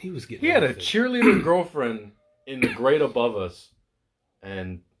getting. He had a everything. cheerleader girlfriend in the grade above us,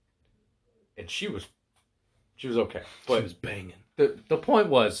 and she was okay. She But was banging. the point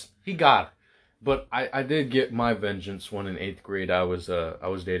was he got it. But I did get my vengeance when in 8th grade I was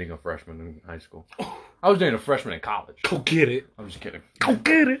dating a freshman in high school. I was dating a freshman in college. Go get it. I'm just kidding. Go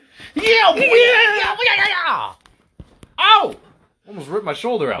get it. Yeah, boy. Yeah. Ow! Almost ripped my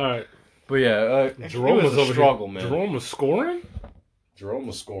shoulder out. All right. But yeah, Jerome it was a over struggle, here. man. Jerome was scoring? Jerome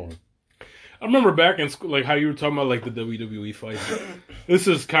was scoring. I remember back in school, like how you were talking about like the WWE fights. This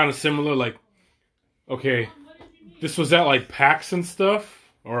is kind of similar. Like, okay, this was at like PAX and stuff.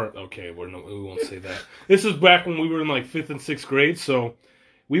 Or okay, we won't say that. This is back when we were in like 5th and 6th grade. So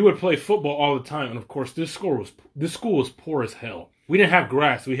we would play football all the time, and of course, this school was poor as hell. We didn't have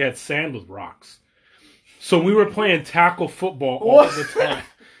grass; we had sand with rocks. So we were playing tackle football all the time.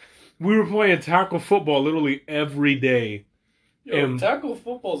 We were playing tackle football literally every day. Yo, tackle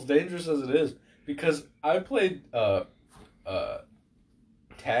football is dangerous as it is because I played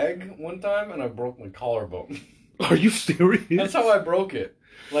tag one time and I broke my collarbone. Are you serious? That's how I broke it.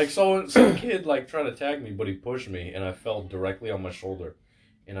 Like some kid like tried to tag me, but he pushed me and I fell directly on my shoulder,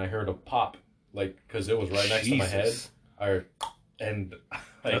 and I heard a pop, like because it was right next to my head.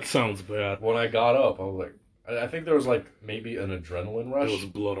 That sounds bad. When I got up, I was like, I think there was like maybe an adrenaline rush. There was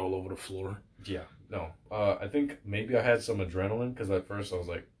blood all over the floor. Yeah. No, I think maybe I had some adrenaline because at first I was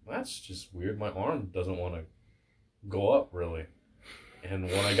like, that's just weird. My arm doesn't want to go up really. And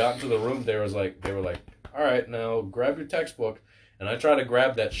when I got into the room, they were like, all right, now grab your textbook. And I tried to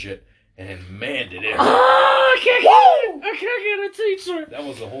grab that shit, and man, did it hurt. I can't get a teacher. That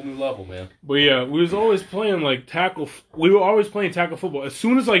was a whole new level, man. But yeah, we was always playing like tackle. We were always playing tackle football. As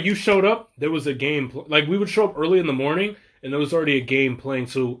soon as like you showed up, there was a game. Like we would show up early in the morning. And there was already a game playing,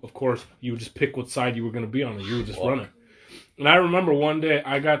 so of course you would just pick what side you were going to be on, and you would just run it. And I remember one day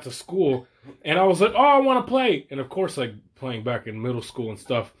I got to school, and I was like, "Oh, I want to play!" And of course, like playing back in middle school and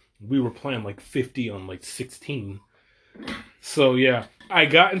stuff, we were playing like 50 on like 16. So yeah, I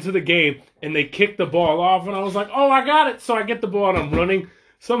got into the game, and they kicked the ball off, and I was like, "Oh, I got it!" So I get the ball, and I'm running.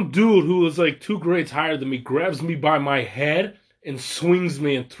 Some dude who was like 2 grades higher than me grabs me by my head and swings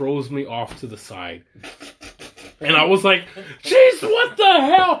me and throws me off to the side. And I was like, jeez, what the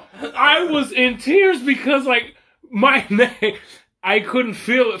hell? I was in tears because, like, my neck, I couldn't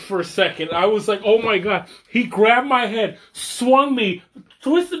feel it for a second. I was like, oh my God. He grabbed my head, swung me,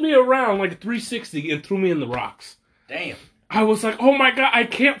 twisted me around like a 360 and threw me in the rocks. Damn. I was like, oh my God, I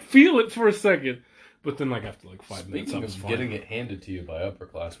can't feel it for a second. But then, like, after like 5 minutes, I was fine. Getting it handed to you by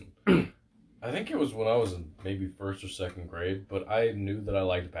upperclassmen. I think it was when I was in maybe 1st or 2nd grade, but I knew that I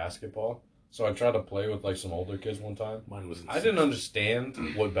liked basketball. So I tried to play with like some older kids one time. Mine was. I didn't understand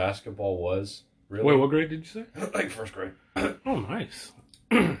what basketball was. Really. Wait, what grade did you say? Like 1st grade. Oh, nice.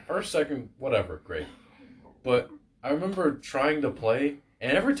 1st, 2nd, whatever grade. But I remember trying to play,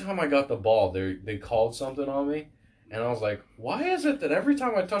 and every time I got the ball, they called something on me, and I was like, why is it that every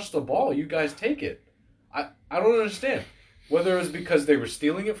time I touch the ball, you guys take it? I don't understand. Whether it was because they were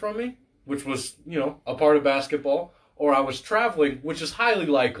stealing it from me, which was, a part of basketball, or I was traveling, which is highly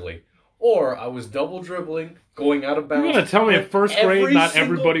likely. Or I was double dribbling, going out of bounds. You're going to tell me in 1st grade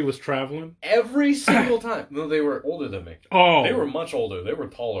everybody was traveling? Every single time. No, they were older than me. Oh. They were much older. They were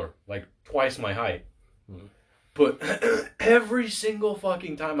taller, like twice my height. But every single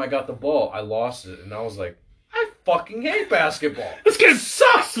fucking time I got the ball, I lost it. And I was like, I fucking hate basketball. This game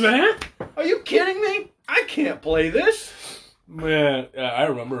sucks, man. Are you kidding me? I can't play this. Man, I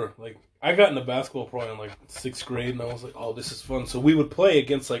remember, like, I got into basketball probably in like 6th grade, and I was like, oh, this is fun. So we would play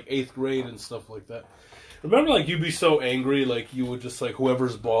against like 8th grade and stuff like that. Remember, like, you'd be so angry, like, you would just, like,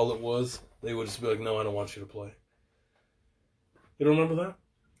 whoever's ball it was, they would just be like, no, I don't want you to play. You don't remember that?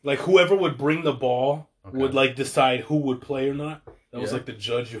 Like, whoever would bring the ball would, like, decide who would play or not. That was, like, the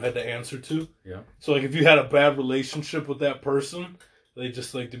judge you had to answer to. Yeah. So, like, if you had a bad relationship with that person, they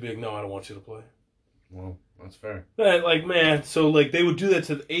just, like, to be like, no, I don't want you to play. Well, that's fair. Like, man, so, like, they would do that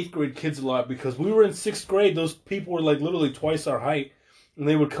to the 8th grade kids a lot because we were in 6th grade. Those people were, like, literally twice our height. And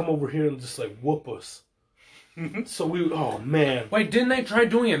they would come over here and just, like, whoop us. So we would, oh, man. Wait, didn't they try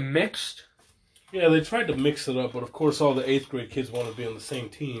doing it mixed? Yeah, they tried to mix it up, but of course all the 8th grade kids want to be on the same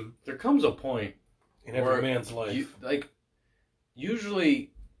team. There comes a point in every man's life.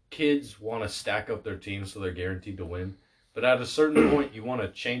 Usually kids want to stack up their teams so they're guaranteed to win. But at a certain point, you want to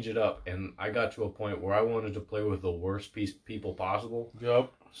change it up. And I got to a point where I wanted to play with the worst people possible.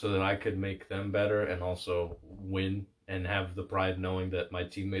 Yep. So that I could make them better and also win and have the pride knowing that my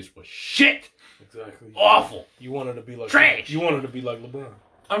teammates were shit. Exactly. Awful. You wanted to be like trash. You wanted to be like LeBron.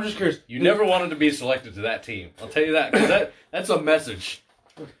 I'm just curious. You never wanted to be selected to that team. I'll tell you that. 'Cause that's a message.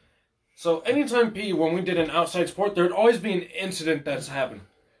 So anytime when we did an outside sport, there'd always be an incident that's happened.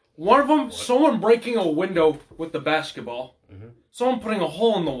 One of them, someone breaking a window with the basketball. Mm-hmm. Someone putting a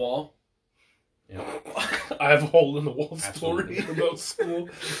hole in the wall. Yeah. I have a hole in the wall story about school.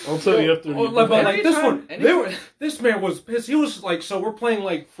 I'll tell you after. But like this one, this man was pissed. He was like, so we're playing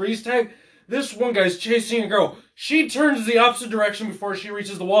like freeze tag. This one guy's chasing a girl. She turns the opposite direction before she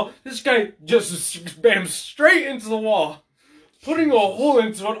reaches the wall. This guy just spams straight into the wall, putting a hole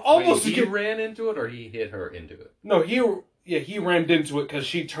into it almost. Wait, he ran into it, or he hit her into it? No, he rammed into it because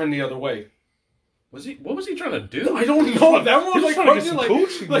she turned the other way. What was he trying to do? I don't know. Everyone was like, trying to get some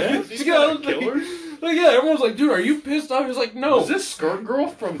coochie, man. He's trying to kill her? Like, yeah, everyone was like, dude, are you pissed off? He was like, no. Was this Skirt Girl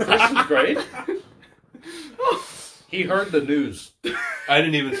from Christmas grade? He heard the news. I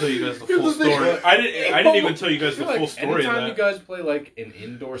didn't even tell you guys the full story. I didn't even tell you guys the full story of Anytime that. you guys play like an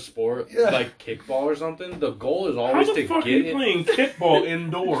indoor sport, like kickball or something, the goal is How always the to fuck are get you in. playing kickball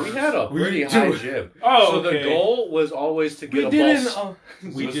indoors? We had a pretty high gym. Oh, so okay. the goal was always to get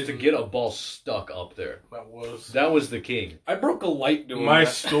to get a ball stuck up there. That was the king. I broke a light doing My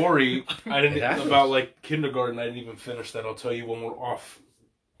that. story. I didn't It happens. about like kindergarten. I didn't even finish that. I'll tell you when we're off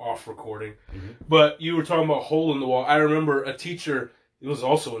recording. Mm-hmm. But you were talking about hole in the wall. I remember a teacher. It was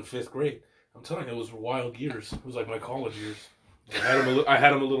also in 5th grade. I'm telling you, it was wild years. It was like my college years. I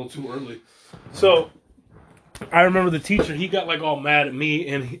had him a little too early. So I remember the teacher. He got like all mad at me,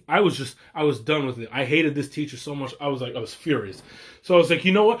 and I was done with it. I hated this teacher so much. I was furious. So I was like,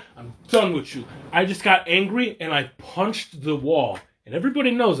 you know what? I'm done with you. I just got angry and I punched the wall. And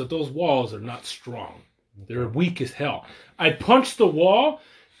everybody knows that those walls are not strong. They're weak as hell. I punched the wall,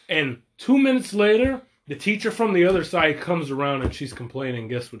 and 2 minutes later, the teacher from the other side comes around and she's complaining.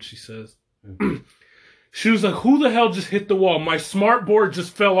 Guess what she says? She was like, who the hell just hit the wall? My smart board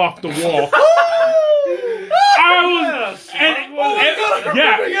just fell off the wall.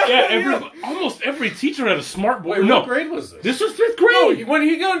 Almost every teacher had a smart board. Wait, no, what grade was this? This was 5th grade. No, when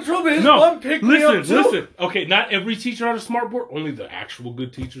he got in trouble, his mom picked me up too. Listen. Okay, not every teacher had a smart board. Only the actual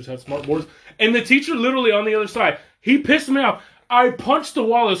good teachers had smart boards. And the teacher literally on the other side, he pissed me off. I punched the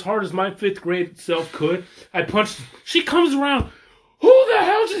wall as hard as my 5th grade self could. She comes around. Who the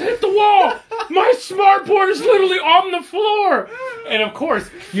hell just hit the wall? My smart board is literally on the floor. And of course,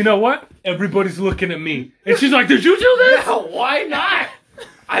 you know what? Everybody's looking at me. And she's like, did you do this? Yeah, why not?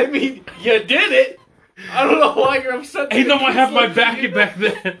 I mean, you did it. I don't know why you're upset. Ain't no one have my back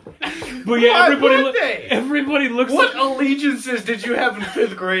then. But yeah, everybody looks What at allegiances did you have in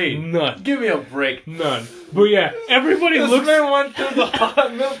 5th grade? None. Give me a break. None. But yeah, everybody This looks. man went through the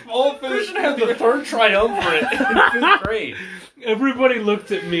hot milk all We should have the third triumvirate in 5th grade. Everybody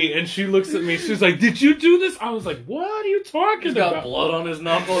looked at me, and she looks at me. She's like, "Did you do this?" I was like, "What are you talking He's got about?" blood on his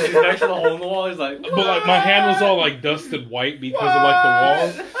knuckles. He's next to the hole in the wall. He's like, But like my hand was all like dusted white because of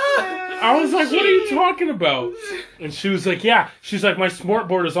like the walls. I was like, "What are you talking about?" And she was like, "Yeah." She's like, "My smart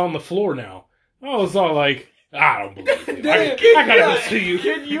board is on the floor now." I was all like, "I don't believe it. I gotta go see you."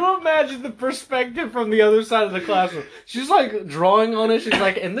 Can you imagine the perspective from the other side of the classroom? She's like drawing on it. She's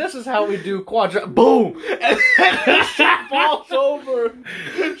like, and this is how we do quadrat. Boom! And then she falls over.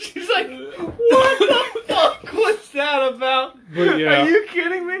 She's like, what the fuck was that about? But yeah. Are you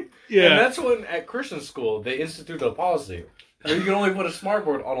kidding me? Yeah. And that's when at Christian school they instituted a policy where you can only put a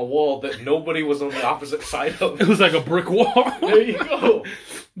smartboard on a wall that nobody was on the opposite side of. It was like a brick wall. There you go.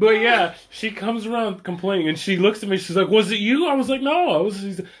 But yeah, she comes around complaining, and she looks at me. She's like, "Was it you?" I was like, "No, I was."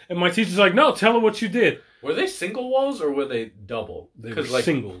 And my teacher's like, "No, tell her what you did." Were they single walls or were they double? They were like,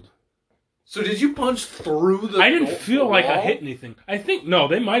 singled. So did you punch through the? I didn't feel like I wall? hit anything. I think no,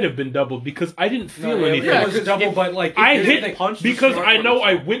 they might have been doubled because I didn't feel anything. Yeah, it was double, but like I if hit they punched because the I know smart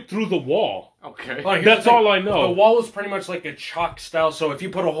I board. went through the wall. Okay. Well, here's That's the thing. all I know. The wall was pretty much like a chalk style, so if you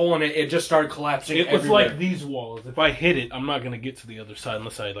put a hole in it, it just started collapsing. It was everywhere. like these walls. If I hit it, I'm not gonna get to the other side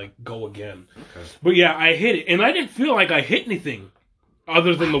unless I like go again. Okay. But yeah, I hit it, and I didn't feel like I hit anything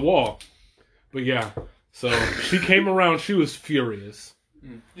other than the wall. But yeah, so she came around. She was furious.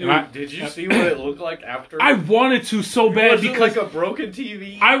 Dude, did you see what it looked like after? I wanted to so bad Was it because like a broken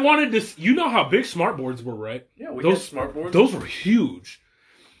TV. I wanted to. You know how big smart boards were, right? Yeah, we those had smartboards. Those were huge.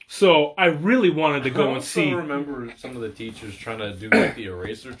 So I really wanted to go I and also see. remember some of the teachers trying to do like the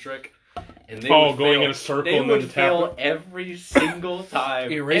eraser trick, and they Oh, would going fail. in a circle They and then would tap fail it? every single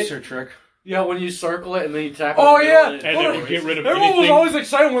time. eraser And- trick. Yeah, when you circle it and then you tap. Oh, it yeah. And then we get rid of Everyone was anything. always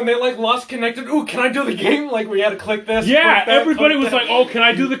excited when they like lost connected. Ooh, can I do the game? Like we had to click this. Yeah, click that, everybody click was that. like, "Oh, can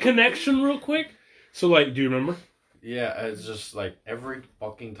I do the connection real quick?" So like, do you remember? Yeah, it's just like every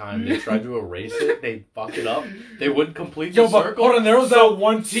fucking time they tried to erase it, they fuck it up. They wouldn't complete the Yo, but circle. hold on, there was So- that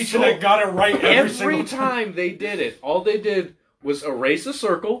one teacher so that got it right every single time they did it, all they did was erase a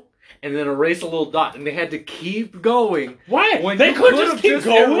circle and then erase a little dot, and they had to keep going. Why? When They you could could've just keep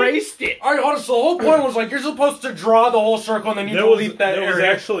going. erased it. All right, hold on. So the whole point was like you're supposed to draw the whole circle and then you delete that there was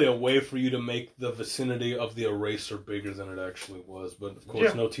area. actually a way for you to make the vicinity of the eraser bigger than it actually was, but of course,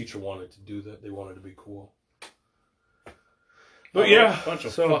 Yeah. no teacher wanted to do that. They wanted to be cool. But yeah, bunch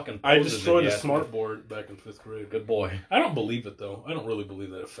of so fucking I poses destroyed if a you ask me. smart board back in 5th grade. Good boy. I don't believe it though. I don't really believe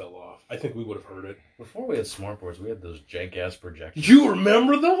that it fell off. I think we would have heard it. Before we had smart boards, we had those jank ass projectors. You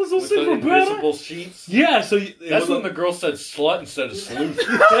remember those? Those With things the were better. invisible sheets. Yeah, so That's when the girl said slut instead of sleuth.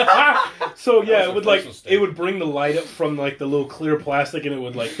 So yeah, That was it would a like personal statement. it would bring the light up from like the little clear plastic, and it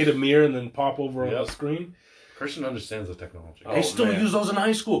would like hit a mirror and then pop over on Yep. the screen. Christian understands the technology. Oh, They still man. use those in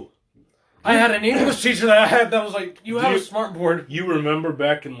high school. I had an English teacher that I had that was like, "You have a Dude. smart board." You remember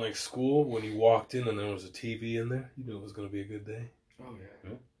back in like school when you walked in and there was a TV in there? You knew it was going to be a good day. Oh yeah.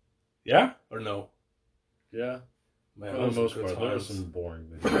 Yeah or no? Yeah, Man, for those the were most good part, there are times. some boring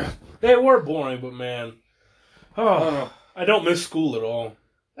things. They were boring, but man, I don't oh, know. I don't miss school at all.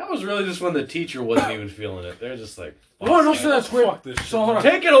 That was really just when the teacher wasn't even feeling it. They're just like, Oh, and also that's weird. Fuck this shit. So hold on.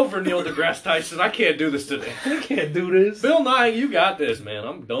 take it over, Neil deGrasse Tyson. I can't do this today. I can't do this. Bill Nye, you got this, man.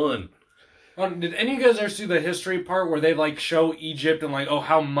 I'm done. Did any of you guys ever see the history part where they like show Egypt and like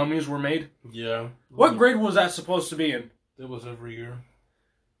how mummies were made? Yeah. What grade was that supposed to be in? It was every year.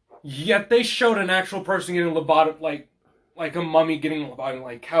 Yet they showed an actual person getting lobotomy, like a mummy getting lobotomy,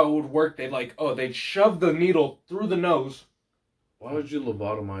 like how it would work. They'd shove the needle through the nose. Why would you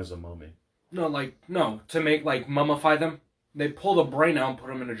lobotomize a mummy? No, to make like mummify them. They pull the brain out and put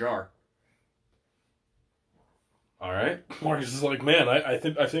them in a jar. All right. Marcus is like, man, I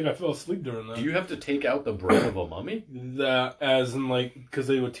think I fell asleep during that. Do you have to take out the brain of a mummy? That as in like because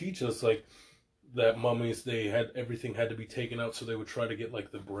they would teach us like that mummies everything had to be taken out, so they would try to get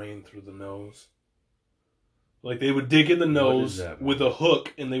like the brain through the nose. Like they would dig in the What nose is that, man? with a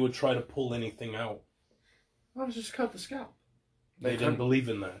hook, and they would try to pull anything out. Why don't you just cut the scalp? They didn't believe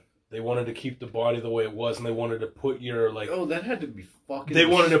in that. They wanted to keep the body the way it was, and they wanted to put your like. Oh, that had to be fucking. They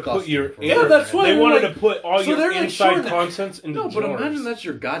wanted to put disgusting your. for Yeah, me. that's why They they're wanted like- to put all so your they're, like, inside showing that- contents into No, but jars. imagine that's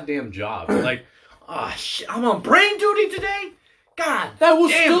your goddamn job. Like, shit, I'm on brain duty today. God, That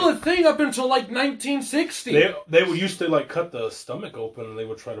was damn still it. a thing up until like 1960. They would used to like cut the stomach open, and they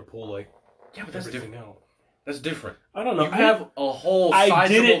would try to pull like Yeah, but that's everything different. out. That's different. I don't know. You have a whole. I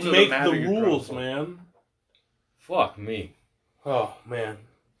sizable didn't to make matter the your rules, chromosome. man. Fuck me. Oh man,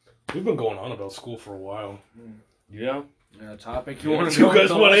 we've been going on about school for a while. Yeah, Topic you wanna Do you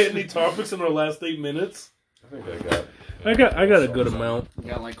guys want to hit any topics in our last 8 minutes? I think I got. I got a good amount. You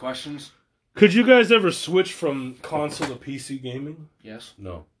got like questions? Could you guys ever switch from console to PC gaming? Yes.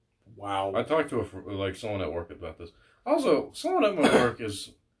 No, Wow. I talked to someone at work about this. Also, someone at my work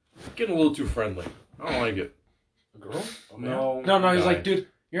is getting a little too friendly. I don't like it. A girl? A man? No. He's guy. like, dude,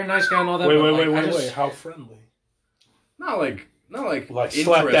 you're a nice guy and all that. Wait, but, wait, like, wait, I wait, just- wait. How friendly? Not like Like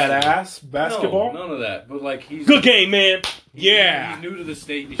slap that interesting. ass? Basketball? No, none of that. But like he's Good game, man. He's Yeah. new to the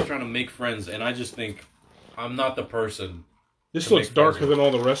state and he's trying to make friends, and I just think I'm not the person. This to looks make darker friends than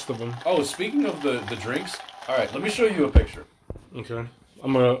all the rest of them. Oh, speaking of the drinks, all right, let me show you a picture. Okay.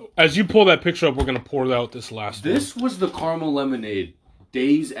 I'm gonna. As you pull that picture up, we're gonna pour out this last one. This was the caramel lemonade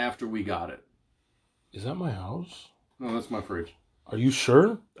days after we got it. Is that my house? No, that's my fridge. Are you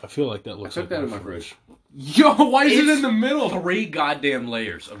sure? I feel like that I looks took like that in my fridge. Yo, why is it It's in the middle? 3 goddamn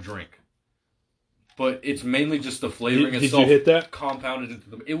layers of drink. But it's mainly just the flavoring Did itself you hit that? compounded into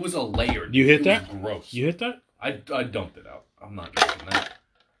the. It was a layer. You hit It that? was gross. You hit that? I dumped it out. I'm not drinking that.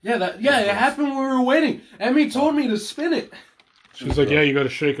 Yeah, it happened when we were waiting. Emmy told me to spin it. She's like, yeah, you got to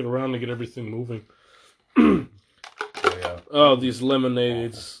shake it around to get everything moving. So, yeah. Oh, these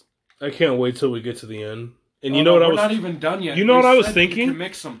lemonades! I can't wait till we get to the end. And Oh, you know no, what I we're was? not even done yet. You know They what I was said you thinking? can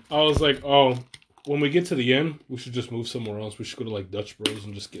mix them. I was like, oh, when we get to the end, we should just move somewhere else. We should go to like Dutch Bros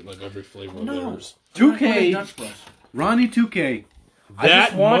and just get like every flavor of No. theirs. 2K. Dutch Bros. Ronnie 2K. I That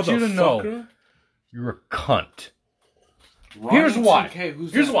just want you to know motherfucker? you're a cunt. Ronnie Here's why. 2K,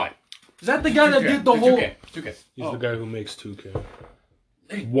 who's Here's that? why. Is that the guy that did the whole? 2K. He's the guy who makes 2K.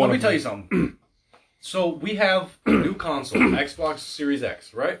 Hey, One let me of tell them. you something. So we have a new console, Xbox Series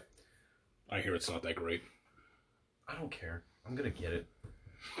X, right? I hear it's not that great. I don't care. I'm gonna get it.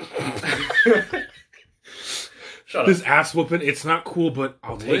 Shut This up. ass whooping, it's not cool, but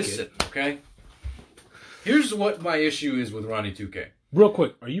I'll take Listen, it. okay? Here's what my issue is with Ronnie 2K. Real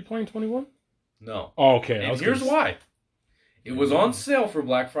quick, are you playing 21? No. Oh, okay. I And was here's gonna- why. It was on sale for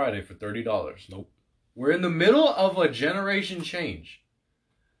Black Friday for $30. Nope. We're in the middle of a generation change.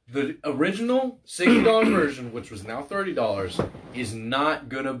 The original $60 version, which was now $30, is not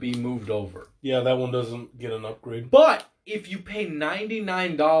going to be moved over. Yeah, that one doesn't get an upgrade. But if you pay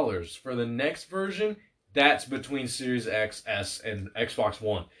 $99 for the next version, that's between Series X, S, and Xbox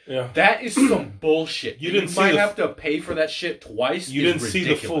One. Yeah. That is some bullshit. You didn't see might the- have to pay for that shit twice. You is didn't see the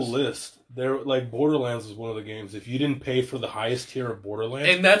ridiculous. full list. There, like Borderlands was one of the games. If you didn't pay for the highest tier of Borderlands,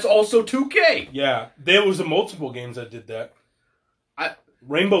 And that's also 2K. yeah, there was a multiple games that did that.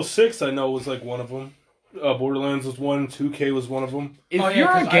 Rainbow Six, I know, was like one of them. Borderlands was one. 2K was one of them. If Oh, you're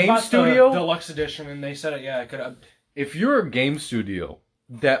yeah, a 'cause I game bought studio, the deluxe edition, and they said it. Yeah, I could have. if you're a game studio,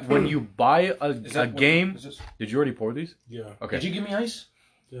 that when you buy a game, Is this, did you already pour these? Yeah. Okay. Did you give me ice?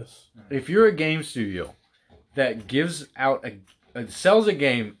 Yes. If you're a game studio that gives out sells a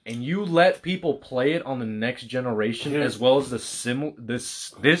game and you let people play it on the next generation as well as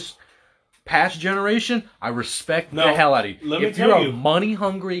this past generation, I respect the hell out of you. Let me if tell you're you. a money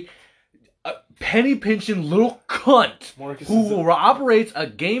hungry, penny pinching little cunt Marcus who operates a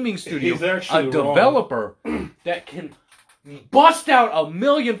gaming studio, He's actually a developer that can bust out $1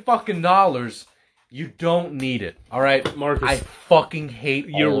 million fucking dollars. You don't need it, all right? Marcus, I fucking hate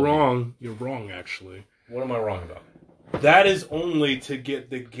all you're of wrong. You're wrong, actually. What am I wrong about? That is only to get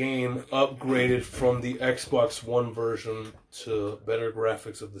the game upgraded from the Xbox One version to better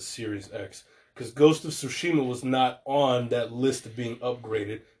graphics of the Series X. Because Ghost of Tsushima was not on that list of being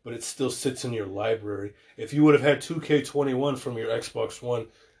upgraded, but it still sits in your library. If you would have had 2K21 from your Xbox One,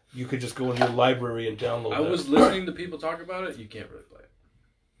 you could just go in your library and download I that. was listening to people talk about it. You can't really play it.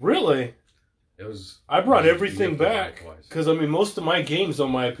 Really? It was. I brought you everything have to play it back. twice. Because, I mean, most of my games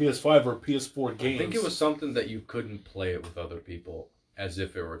on my PS5 are PS4 games. I think it was something that you couldn't play it with other people as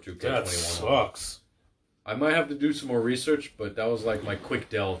if it were 2K21. That sucks. I might have to do some more research, but that was like my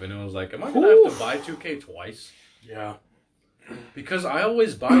quick delve, and it was like, am I gonna have to buy 2K twice? Yeah. Because I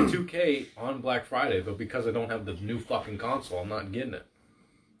always buy 2K on Black Friday, but because I don't have the new fucking console, I'm not getting it.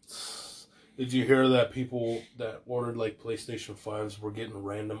 Did you hear that people that ordered like PlayStation 5s were getting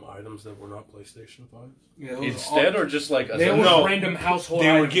random items that were not PlayStation 5s? Yeah, Instead, or just like they were No, random household.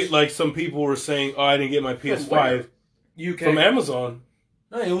 They were items. get like some people were saying, "Oh, I didn't get my PS5 UK from Amazon."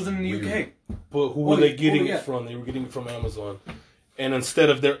 No, it was in the UK. But who were they getting it from? They were getting it from Amazon. And instead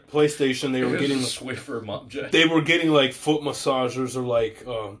of their PlayStation, they were getting Swiffer Mopjet. They were getting like foot massagers or like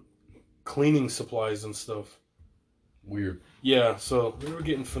cleaning supplies and stuff. Weird. Yeah, so they were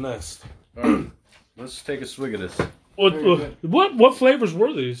getting finessed. All right, let's take a swig of this. What flavors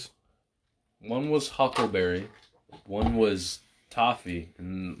were these? One was huckleberry, one was toffee,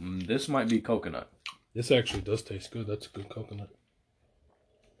 and this might be coconut. This actually does taste good. That's a good coconut.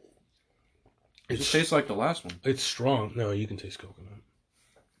 It just tastes like the last one. It's strong. No, you can taste coconut.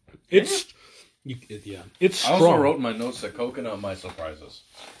 It's it's I strong. also wrote in my notes that coconut might surprise us.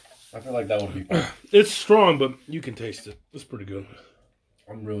 I feel like that would be fun. It's strong, but you can taste it. It's pretty good.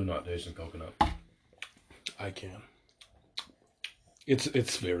 I'm really not tasting coconut. I can.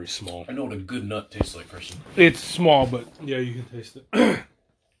 It's very small. I know what a good nut tastes like, Christian. It's small, but yeah, you can taste it.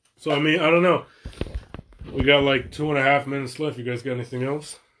 So I mean, I don't know. We got like 2.5 minutes left. You guys got anything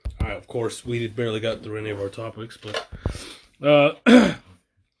else? Of course, we barely got through any of our topics, but I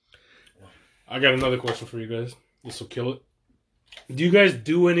got another question for you guys. This will kill it. Do you guys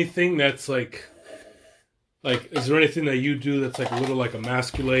do anything that's like, is there anything that you do that's like a little like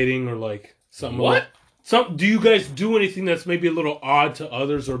emasculating or like something? What? Do you guys do anything that's maybe a little odd to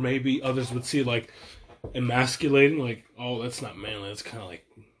others, or maybe others would see like emasculating? Like, oh, that's not manly. That's kind of like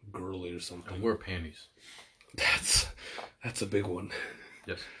girly or something. I wear panties. That's a big one.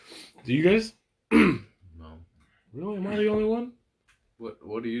 Yes. Do you guys? No. Really? Am I the only one?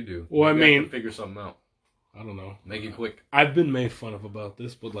 What do you do? Well, I Maybe mean, can figure something out. I don't know. Make it quick. I've been made fun of about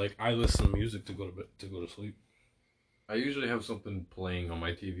this, but like I listen to music to go to sleep. I usually have something playing on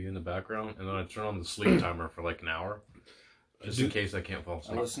my TV in the background, and then I turn on the sleep timer for like an hour, just in case I can't fall I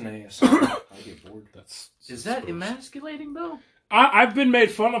asleep. listen to ASMR. I get bored. Is that emasculating though? I've been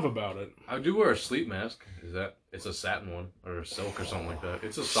made fun of about it. I do wear a sleep mask. It's a satin one or a silk or something like that.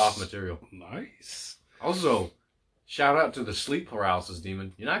 It's a soft material. Nice. Also, shout out to the sleep paralysis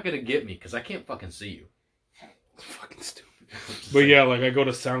demon. You're not gonna get me because I can't fucking see you. Fucking stupid. But yeah, like I go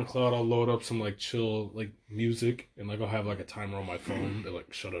to SoundCloud, I'll load up some like chill like music, and like I'll have like a timer on my phone to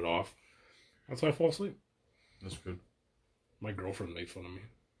like shut it off. That's how I fall asleep. That's good. My girlfriend made fun of me.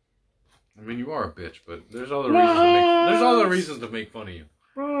 I mean, you are a bitch, but there's other reasons to make fun of you.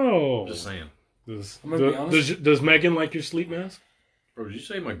 Bro, I'm just saying. Does Megan like your sleep mask? Bro, did you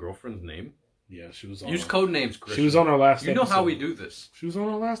say my girlfriend's name? Yeah, she was on. Use code names, Chris. She was on our last. You know episode. how we do this. She was on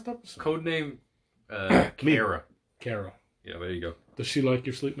our last episode. Code name, Kara. Kara. Yeah, there you go. Does she like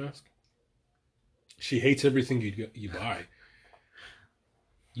your sleep mask? She hates everything you buy.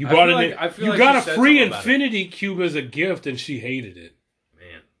 You bought it. You got a free infinity cube as a gift, and she hated it.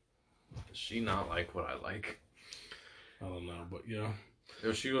 Man, does she not like what I like? I don't know, but yeah.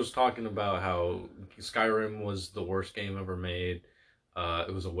 She was talking about how Skyrim was the worst game ever made.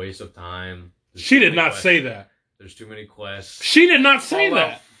 It was a waste of time. She did not say that. There's too many quests. She did not say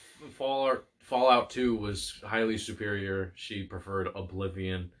that. Fallout 2 was highly superior. She preferred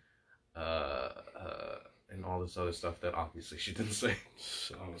Oblivion, and all this other stuff that obviously she didn't say.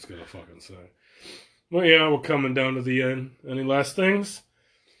 So I was gonna fucking say. Well, yeah, we're coming down to the end. Any last things?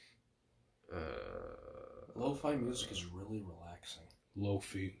 Lo-fi music is really relaxing.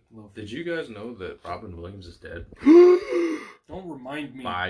 Lo-fi. Did you guys know that Robin Williams is dead? Don't remind me. Bye.